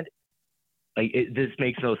fully submitted? Like, this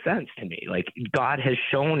makes no sense to me. Like, God has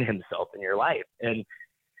shown himself in your life. And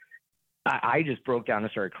I just broke down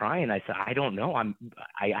and started crying. I said, I don't know.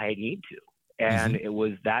 I need to. And it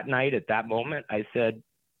was that night, at that moment, I said,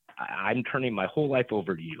 I'm turning my whole life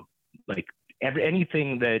over to you. Like,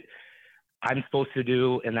 anything that I'm supposed to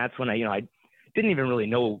do. And that's when I didn't even really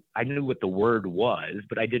know. I knew what the word was,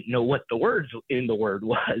 but I didn't know what the words in the word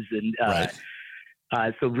was. And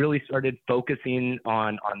so really started focusing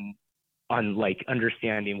on like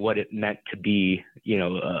understanding what it meant to be, you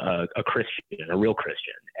know, a Christian, a real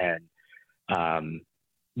Christian. And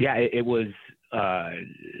it was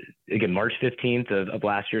again March 15th of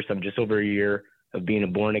last year, so I'm just over a year of being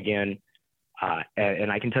born again. And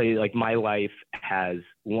I can tell you, like, my life has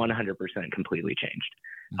 100% completely changed.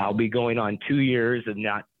 I'll be going on 2 years of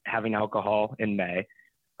not having alcohol in May,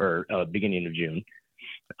 or beginning of June.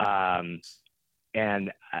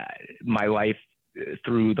 And my life,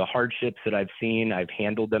 through the hardships that I've seen, I've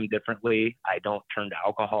handled them differently. I don't turn to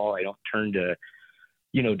alcohol. I don't turn to,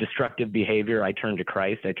 you know, destructive behavior. I turn to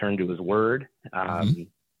Christ. I turn to his word.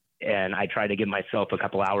 And I try to give myself a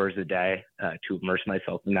couple hours a day to immerse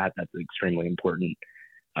myself in that. That's an extremely important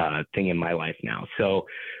thing in my life now. So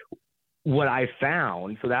what I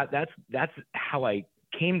found, so that's how I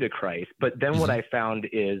came to Christ. But then what I found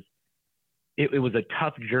is it was a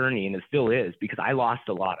tough journey, and it still is, because I lost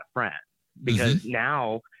a lot of friends. Because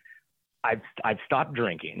now I've stopped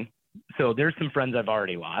drinking. So there's some friends I've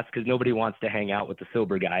already lost, because nobody wants to hang out with the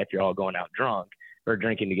sober guy if you're all going out drunk or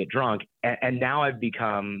drinking to get drunk. And now I've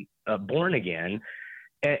become born again.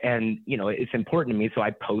 And, you know, it's important to me. So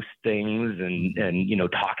I post things and, you know,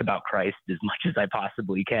 talk about Christ as much as I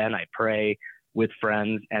possibly can. I pray with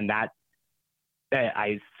friends, and that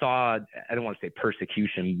I saw, I don't want to say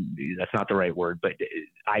persecution, that's not the right word, but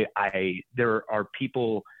there are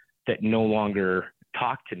people that no longer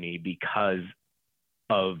talk to me because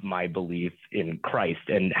of my belief in Christ,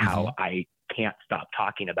 and how I can't stop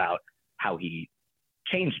talking about how he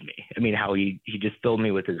changed me. I mean, how he just filled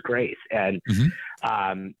me with his grace. And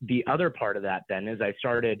the other part of that then is I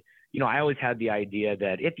started, you know, I always had the idea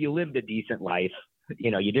that if you lived a decent life,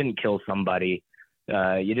 you know, you didn't kill somebody,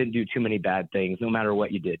 you didn't do too many bad things, no matter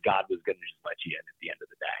what you did, God was going to just let you in at the end of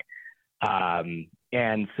the day.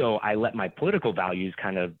 And so I let my political values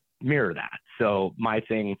kind of mirror that. So my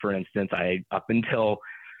thing, for instance, up until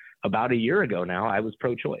about a year ago now, I was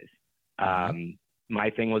pro-choice. My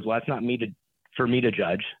thing was, well, that's not for me to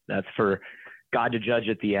judge. That's for God to judge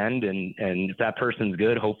at the end. And if that person's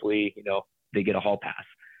good, hopefully, you know, they get a hall pass.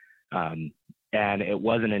 And it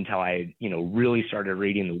wasn't until I, you know, really started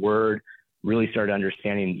reading the word, really started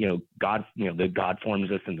understanding, you know, God, you know, that God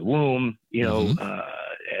forms us in the womb, you know,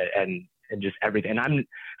 and just everything. And I'm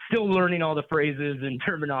still learning all the phrases and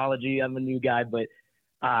terminology. I'm a new guy, but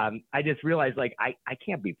I just realized, like, I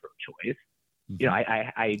can't be pro-choice. You know,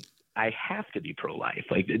 I have to be pro-life.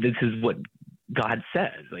 Like, this is what God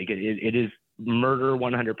says. Like, it is murder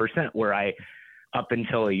 100%, where up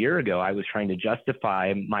until a year ago, I was trying to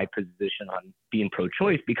justify my position on being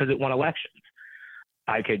pro-choice because it won elections.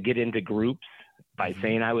 I could get into groups by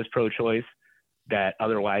saying I was pro-choice that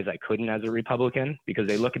otherwise I couldn't as a Republican, because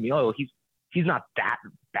they look at me, oh, he's not that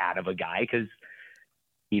bad of a guy because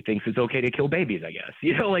he thinks it's okay to kill babies, I guess,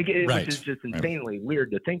 which is just insanely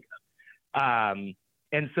weird to think of.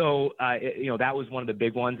 And so, that was one of the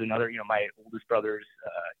big ones. Another, my oldest brother's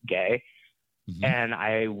gay. Mm-hmm. And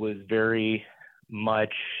I was very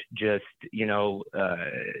much just, as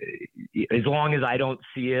long as I don't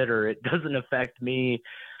see it or it doesn't affect me,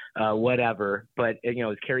 whatever. But,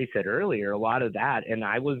 as Carrie said earlier, a lot of that, and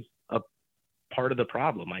I was a part of the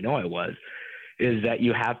problem, I know I was, is that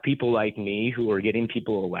you have people like me who are getting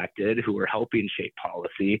people elected, who are helping shape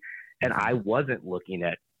policy. And I wasn't looking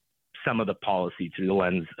at some of the policy through the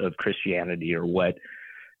lens of Christianity or what,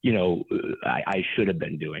 I should have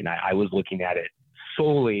been doing. I was looking at it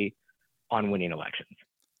solely on winning elections.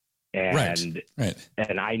 And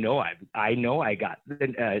and I know I got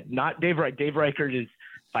not Dave Reichert. Dave Reichert is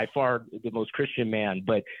by far the most Christian man,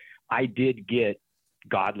 but I did get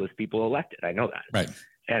godless people elected. I know that. Right.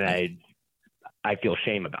 And I feel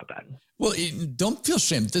shame about that. Well, don't feel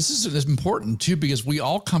shame. This is important too, because we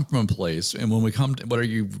all come from a place, and when we come to, whether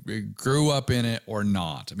you grew up in it or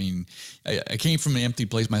not, I mean, I came from an empty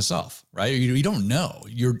place myself, right? You don't know.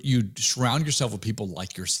 You surround yourself with people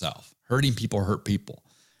like yourself. Hurting people hurt people,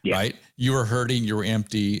 right? You were hurting, you were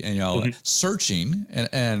empty, and searching,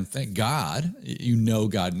 and thank God,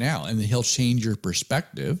 God now, and He'll change your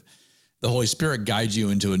perspective. The Holy Spirit guides you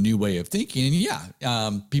into a new way of thinking.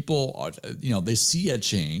 And people, they see a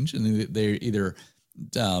change and they either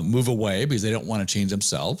move away because they don't want to change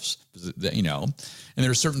themselves, and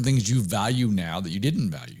there are certain things you value now that you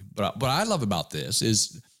didn't value. But what I love about this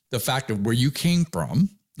is the fact of where you came from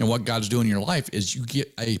and what God's doing in your life is you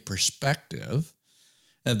get a perspective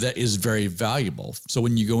that is very valuable. So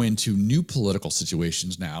when you go into new political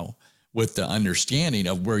situations now with the understanding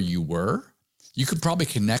of where you were, you could probably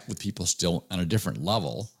connect with people still on a different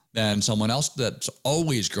level than someone else that's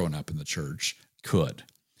always grown up in the church could,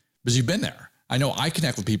 because you've been there. I know I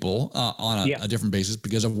connect with people on a different basis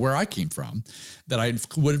because of where I came from that I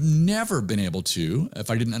would have never been able to if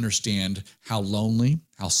I didn't understand how lonely,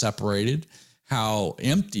 how separated, how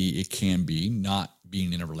empty it can be not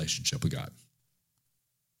being in a relationship with God.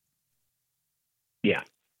 Yeah.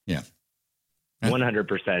 Yeah.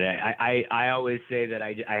 100%. I always say that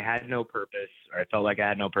I had no purpose, or I felt like I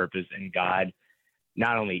had no purpose, and God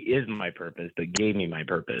not only is my purpose, but gave me my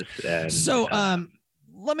purpose. And, so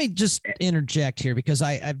let me just interject here, because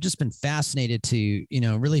I've just been fascinated to,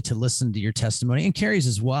 really to listen to your testimony and Carrie's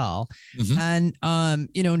as well. Mm-hmm.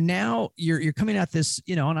 And, now you're coming at this,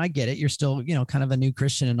 and I get it. You're still, kind of a new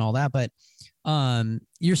Christian and all that, but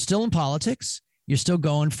you're still in politics. You're still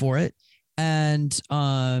going for it. And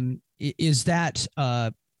is that,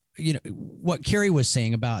 what Carrie was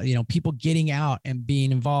saying about, people getting out and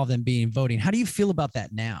being involved and voting. How do you feel about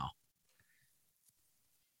that now?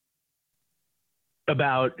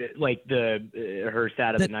 About like her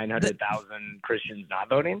stat of the 900,000 Christians not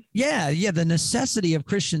voting? Yeah. The necessity of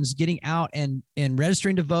Christians getting out and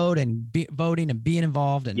registering to vote and voting and being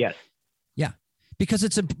involved. And yes. Yeah. Because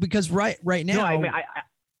because right now. No,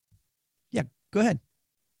 yeah, go ahead.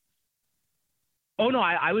 Oh no,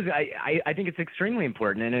 I think it's extremely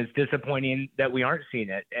important, and it's disappointing that we aren't seeing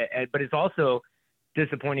it. But it's also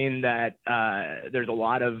disappointing that there's a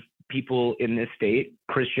lot of people in this state,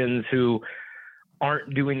 Christians, who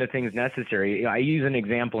aren't doing the things necessary. I use an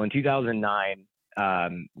example in 2009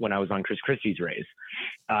 when I was on Chris Christie's race.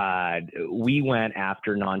 We went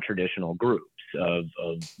after non-traditional groups of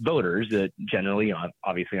voters that generally,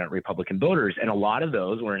 obviously, aren't Republican voters, and a lot of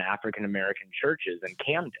those were in African American churches in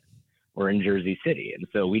Camden. Or in Jersey City. And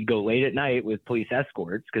so we'd go late at night with police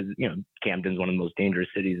escorts because, Camden's one of the most dangerous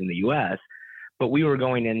cities in the U.S., but we were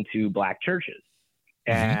going into black churches.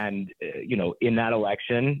 Mm-hmm. And, in that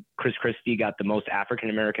election, Chris Christie got the most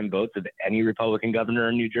African-American votes of any Republican governor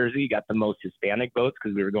in New Jersey. He got the most Hispanic votes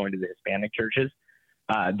because we were going to the Hispanic churches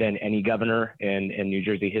than any governor in New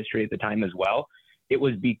Jersey history at the time as well. It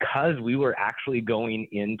was because we were actually going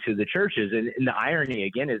into the churches. And the irony,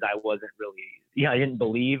 again, is I wasn't really, I didn't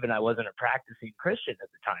believe, and I wasn't a practicing Christian at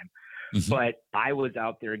the time. Mm-hmm. But I was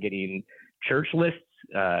out there getting church lists,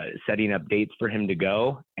 setting up dates for him to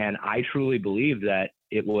go. And I truly believe that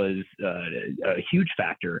it was a huge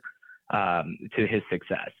factor to his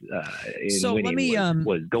success in winning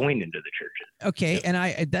was going into the churches. Okay.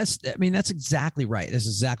 Yeah. And that's exactly right. That's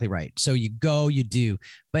exactly right. So you go, you do.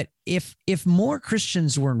 But if more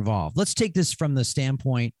Christians were involved, let's take this from the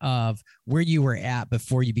standpoint of where you were at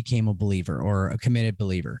before you became a believer or a committed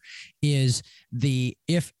believer, is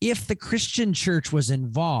if the Christian church was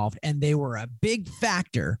involved and they were a big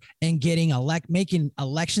factor in making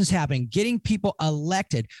elections happen, getting people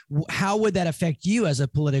elected, how would that affect you as a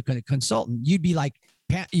political consultant, you'd be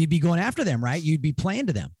going after them, right? You'd be playing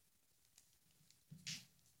to them.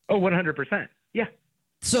 Oh, 100%. Yeah.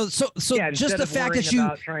 So yeah, just the fact that you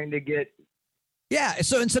trying to get. Yeah.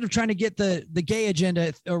 So instead of trying to get the gay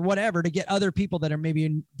agenda or whatever to get other people that are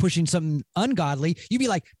maybe pushing something ungodly, you'd be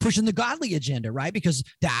like pushing the godly agenda, right? Because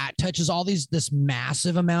that touches this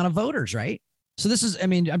massive amount of voters, right? So this is, I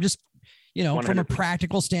mean, I'm just, 100%. From a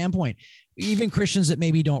practical standpoint, even Christians that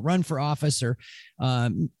maybe don't run for office or,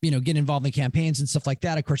 get involved in campaigns and stuff like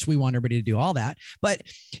that. Of course, we want everybody to do all that. But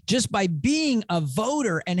just by being a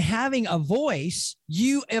voter and having a voice,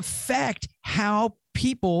 you affect how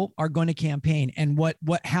people are going to campaign and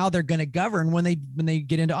how they're going to govern when they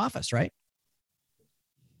get into office, right?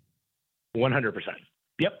 100%.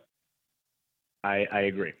 Yep. I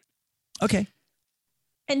agree. Okay.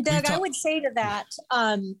 And Doug, I would say to that,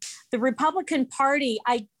 the Republican Party,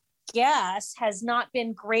 I guess, has not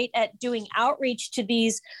been great at doing outreach to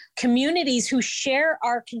these communities who share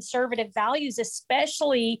our conservative values,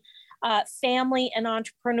 especially family and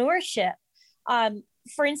entrepreneurship.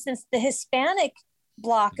 For instance, the Hispanic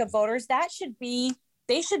bloc of voters,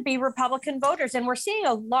 they should be Republican voters. And we're seeing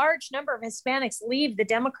a large number of Hispanics leave the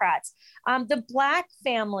Democrats. The Black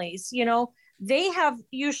families, they have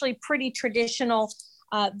usually pretty traditional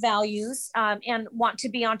values and want to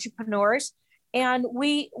be entrepreneurs. And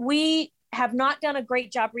we have not done a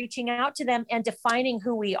great job reaching out to them and defining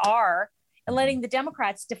who we are and letting the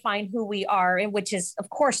Democrats define who we are, and which is, of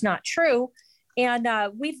course, not true. And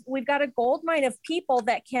we've got a goldmine of people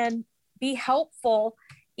that can be helpful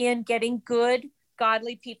in getting good,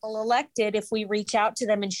 godly people elected if we reach out to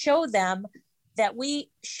them and show them that we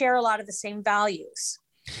share a lot of the same values.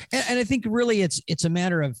 And I think really it's a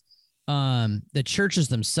matter of the churches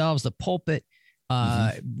themselves, the pulpit,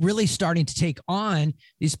 really starting to take on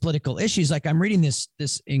these political issues. Like I'm reading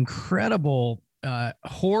this incredible,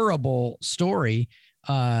 horrible story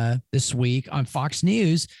this week on Fox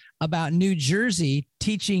News about New Jersey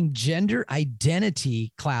teaching gender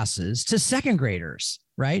identity classes to second graders.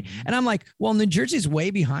 Right. Mm-hmm. And I'm like, well, New Jersey's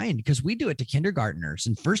way behind because we do it to kindergartners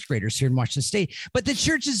and first graders here in Washington State, but the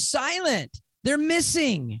church is silent. They're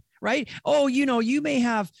missing. Right. Oh, you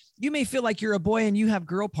may feel like you're a boy and you have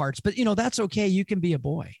girl parts, but that's okay. You can be a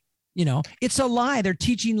boy. It's a lie. They're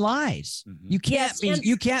teaching lies. Mm-hmm.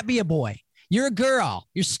 You can't be a boy. You're a girl.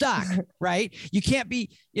 You're stuck. Right. You can't be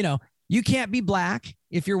black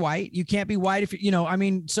if you're white. You can't be white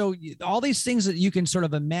if so all these things that you can sort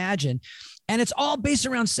of imagine. And it's all based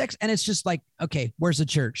around sex. And it's just like, okay, where's the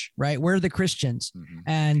church, right? Where are the Christians? Mm-hmm.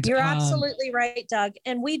 And you're absolutely right, Doug.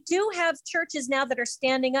 And we do have churches now that are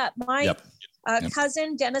standing up. My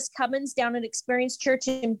cousin, Dennis Cummins, down at Experience Church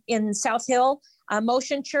in South Hill,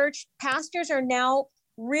 Motion Church, pastors are now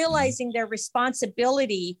realizing their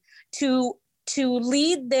responsibility to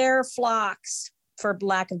lead their flocks, for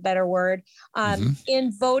lack of a better word,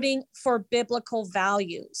 in voting for biblical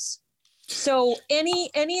values. So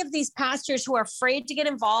any of these pastors who are afraid to get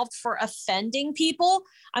involved for offending people,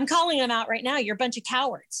 I'm calling them out right now. You're a bunch of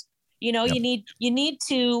cowards. You need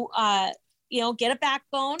to get a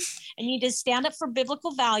backbone, and you need to stand up for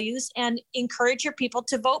biblical values and encourage your people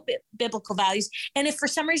to vote biblical values. And if for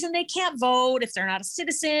some reason they can't vote, if they're not a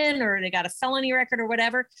citizen or they got a felony record or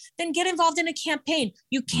whatever, then get involved in a campaign.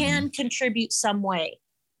 You can contribute some way.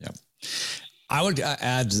 Yeah. I would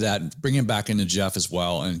add to that, bring it back into Jeff as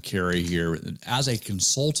well and Carrie here. As a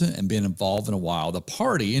consultant and been involved in a while, the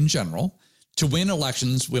party in general, to win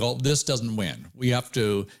elections, this doesn't win. We have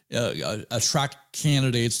to attract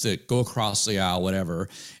candidates that go across the aisle, whatever.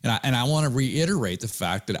 And I want to reiterate the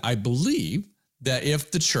fact that I believe that if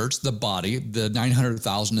the church, the body, the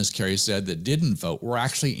 900,000, as Carrie said, that didn't vote, were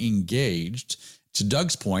actually engaged, to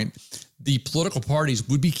Doug's point, the political parties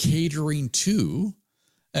would be catering to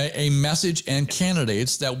a message and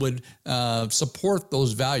candidates that would support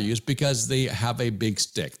those values because they have a big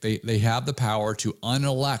stick. They have the power to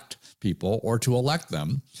unelect people or to elect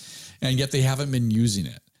them, and yet they haven't been using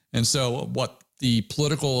it. And so what the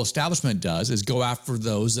political establishment does is go after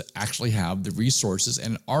those that actually have the resources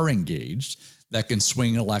and are engaged that can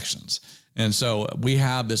swing elections. And so we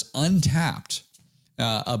have this untapped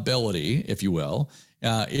ability, if you will,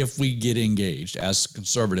 if we get engaged as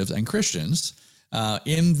conservatives and Christians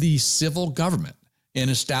in the civil government, in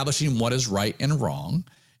establishing what is right and wrong,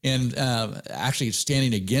 and actually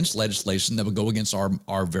standing against legislation that would go against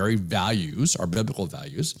our very values, our biblical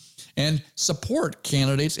values, and support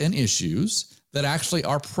candidates and issues that actually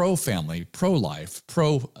are pro-family, pro-life,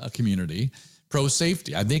 pro-community,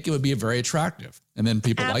 pro-safety. I think it would be very attractive. And then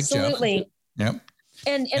people like Jeff. Absolutely. Yep.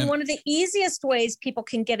 And one of the easiest ways people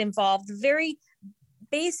can get involved, very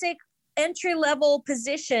basic entry-level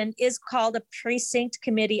position is called a precinct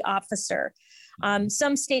committee officer.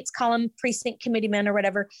 Some states call them precinct committeemen or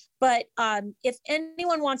whatever. But if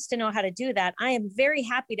anyone wants to know how to do that, I am very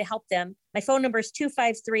happy to help them. My phone number is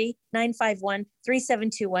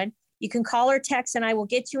 253-951-3721. You can call or text, and I will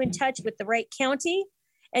get you in touch with the right county,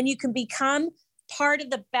 and you can become part of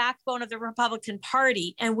the backbone of the Republican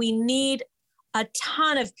Party. And we need a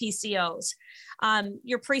ton of PCOs.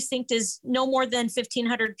 Your precinct is no more than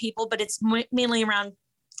 1,500 people, but it's mainly around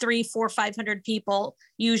 300, 400, 500 people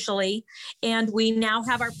usually. And we now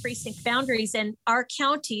have our precinct boundaries, and our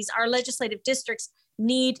counties, our legislative districts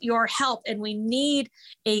need your help. And we need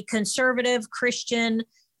a conservative Christian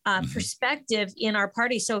perspective in our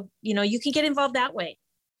party. So, you can get involved that way.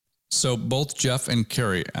 So both Jeff and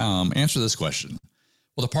Carrie, answer this question.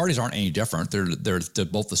 Well, the parties aren't any different. They're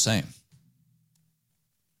both the same.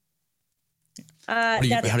 How do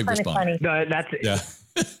you respond? Funny. No, that's yeah.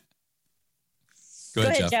 Go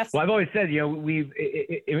ahead, Jeff. Well, I've always said, we've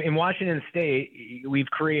in Washington State, we've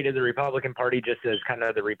created the Republican Party just as kind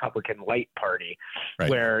of the Republican light party, right,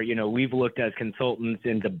 where we've looked as consultants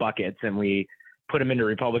into buckets, and we put them into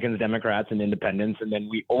Republicans, Democrats, and independents, and then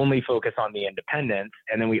we only focus on the independents,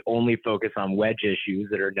 and then we only focus on wedge issues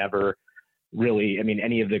that are never really,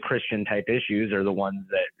 any of the Christian type issues are the ones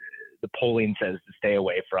that the polling says to stay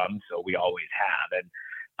away from. So we always have.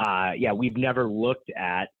 And we've never looked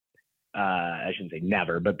at, I shouldn't say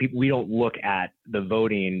never, but we don't look at the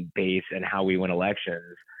voting base and how we win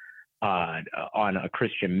elections on a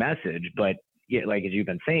Christian message. But like, as you've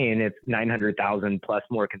been saying, it's 900,000 plus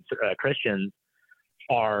more Christians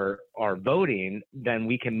are voting, then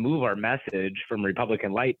we can move our message from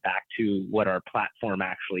Republican light back to what our platform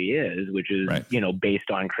actually is, which is, right,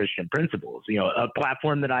 based on Christian principles, a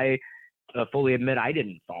platform that I fully admit I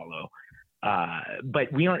didn't follow.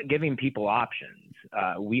 But we aren't giving people options.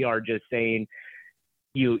 We are just saying,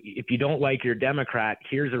 if you don't like your Democrat,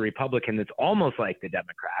 here's a Republican that's almost like the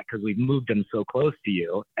Democrat, because we've moved them so close to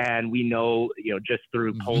you. And we know, just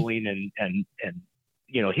through polling and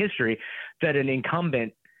history, that an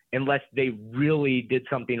incumbent, unless they really did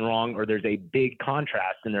something wrong or there's a big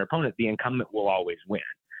contrast in their opponent, the incumbent will always win.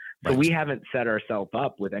 So we haven't set ourselves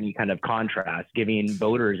up with any kind of contrast, giving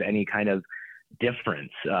voters any kind of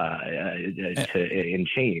difference in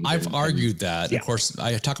change. I've argued that. Yeah. Of course,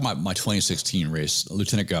 I talk about my 2016 race,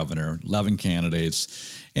 Lieutenant Governor, 11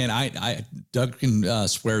 candidates. And Doug can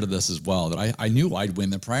swear to this as well, that I knew I'd win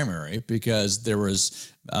the primary because there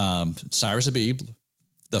was Cyrus Habib,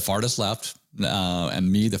 the farthest left, and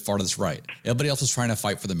me, the farthest right. Everybody else was trying to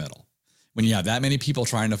fight for the middle. When you have that many people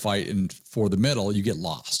trying to fight for the middle, you get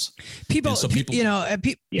lost. People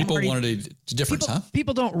wanted a difference,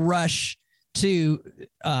 People don't rush to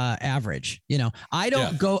average. I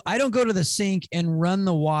don't go to the sink and run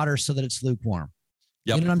the water so that it's lukewarm.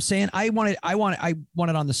 Yep. You know what I'm saying? I want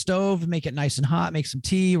it on the stove, make it nice and hot, make some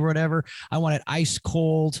tea or whatever. I want it ice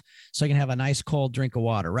cold so I can have a nice cold drink of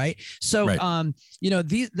water. Right. So,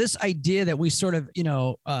 this idea that we sort of,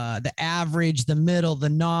 the average, the middle, the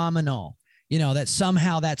nominal, that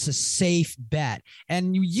somehow that's a safe bet.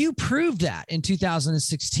 And you proved that in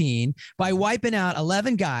 2016 by wiping out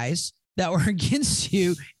 11 guys that were against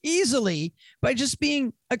you easily by just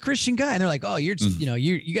being a Christian guy. And they're like, oh, you're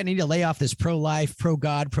gonna need to lay off this pro-life,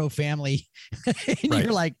 pro-God, pro-family. And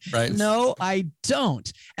you're like, no, I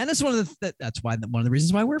don't. And that's one of the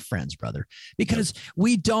reasons why we're friends, brother, because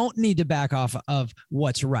we don't need to back off of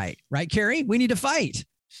what's right. Right, Carrie? We need to fight.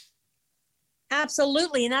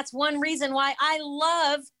 Absolutely. And that's one reason why I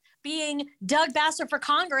love being Doug Bassler for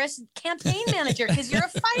Congress campaign manager, because you're a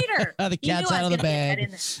fighter. The cat's out of the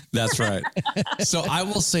bag. That's right. So I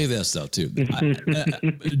will say this, though, too.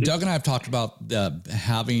 Doug and I have talked about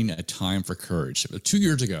having a time for courage. 2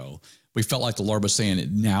 years ago, we felt like the Lord was saying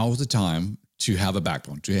now is the time to have a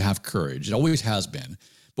backbone, to have courage. It always has been.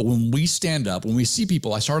 But when we stand up, when we see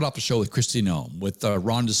people, I started off the show with Kristi Noem, with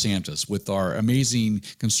Ron DeSantis, with our amazing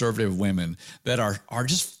conservative women that are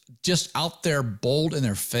just out there bold in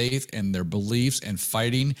their faith and their beliefs and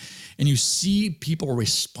fighting. And you see people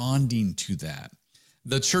responding to that.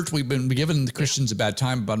 The church, we've been giving the Christians a bad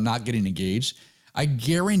time about not getting engaged. I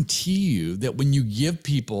guarantee you that when you give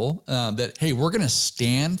people that, hey, we're going to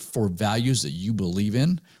stand for values that you believe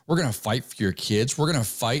in. We're going to fight for your kids. We're going to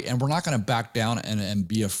fight, and we're not going to back down and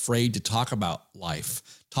be afraid to talk about life,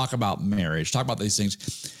 talk about marriage, talk about these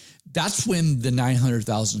things. That's when the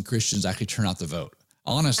 900,000 Christians actually turn out to vote.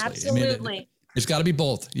 Honestly. Absolutely. It's got to be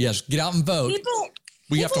both. Yes, get out and vote.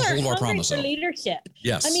 We have to hold our promise. People are hungry for leadership.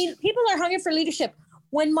 Yes. People are hungry for leadership.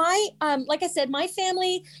 when my, like I said, my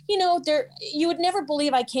family, you know, you would never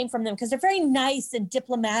believe I came from them because they're very nice and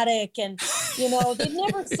diplomatic, and, you know, they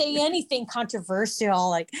never say anything controversial.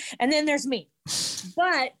 Like, and then there's me.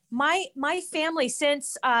 But my family,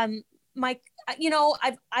 since you know,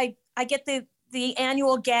 I get the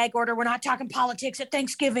annual gag order. We're not talking politics at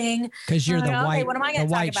Thanksgiving. Because you're the okay, what am I gonna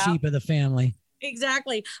talk white about? sheep of the family.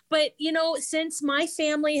 Exactly. But, you know, since my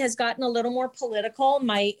family has gotten a little more political,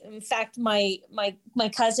 in fact, my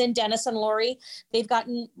cousin, Dennis and Lori, they've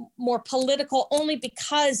gotten more political only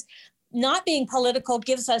because not being political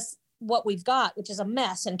gives us what we've got, which is a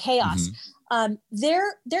mess and chaos. Mm-hmm.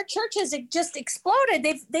 Their churches just exploded.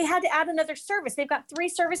 They had to add another service. They've got 3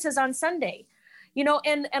 services on Sunday, you know,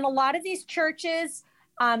 and a lot of these churches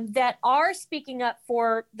that are speaking up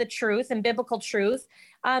for the truth and biblical truth,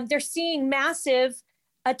 they're seeing massive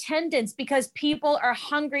attendance because people are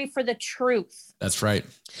hungry for the truth. That's right.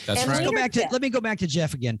 That's right. Let me go back to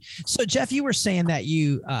Jeff again. So Jeff, you were saying that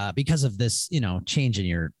you, because of this, you know, change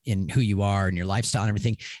in who you are and your lifestyle and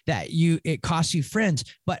everything, that it costs you friends.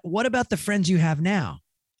 But what about the friends you have now?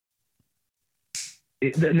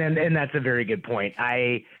 And that's a very good point.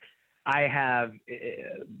 I have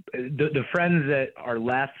the friends that are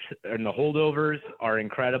left and the holdovers are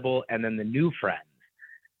incredible. And then the new friends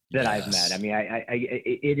that I've met. I mean,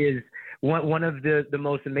 it is one of the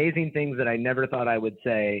most amazing things that I never thought I would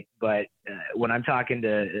say. But when I'm talking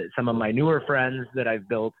to some of my newer friends that I've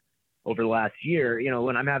built over the last year, you know,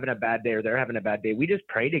 when I'm having a bad day or they're having a bad day, we just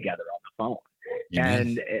pray together on the phone.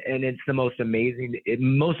 Mm-hmm. And it's the most amazing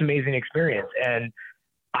experience. And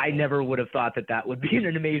I never would have thought that would be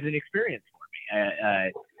an amazing experience for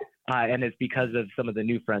me. And it's because of some of the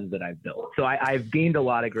new friends that I've built. So I've gained a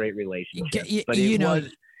lot of great relationships, but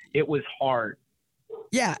it was hard.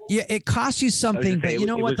 Yeah. It costs you something, but you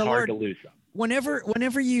know what? The Lord, to lose something.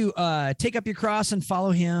 Whenever you take up your cross and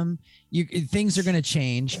follow him, things are going to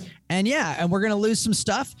change. And we're going to lose some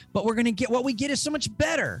stuff, but we're going to get what we get is so much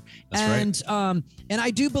better. That's right. And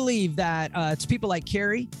I do believe that it's people like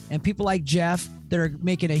Carrie and people like Jeff that are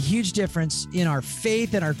making a huge difference in our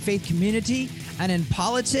faith and our faith community and in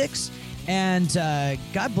politics. And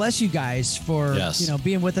God bless you guys for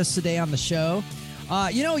being with us today on the show.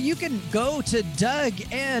 You can go to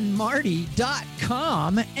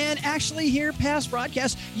DougandMarty.com and actually hear past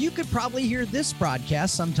broadcasts. You could probably hear this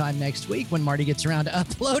broadcast sometime next week when Marty gets around to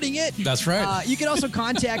uploading it. That's right. You can also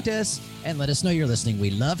contact us and let us know you're listening.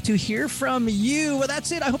 We love to hear from you. Well,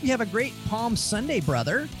 that's it. I hope you have a great Palm Sunday,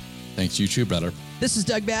 brother. Thanks, you too, brother. This is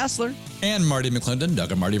Doug Bassler. And Marty McClendon,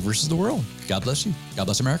 Doug and Marty versus the World. God bless you. God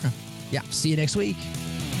bless America. Yeah. See you next week.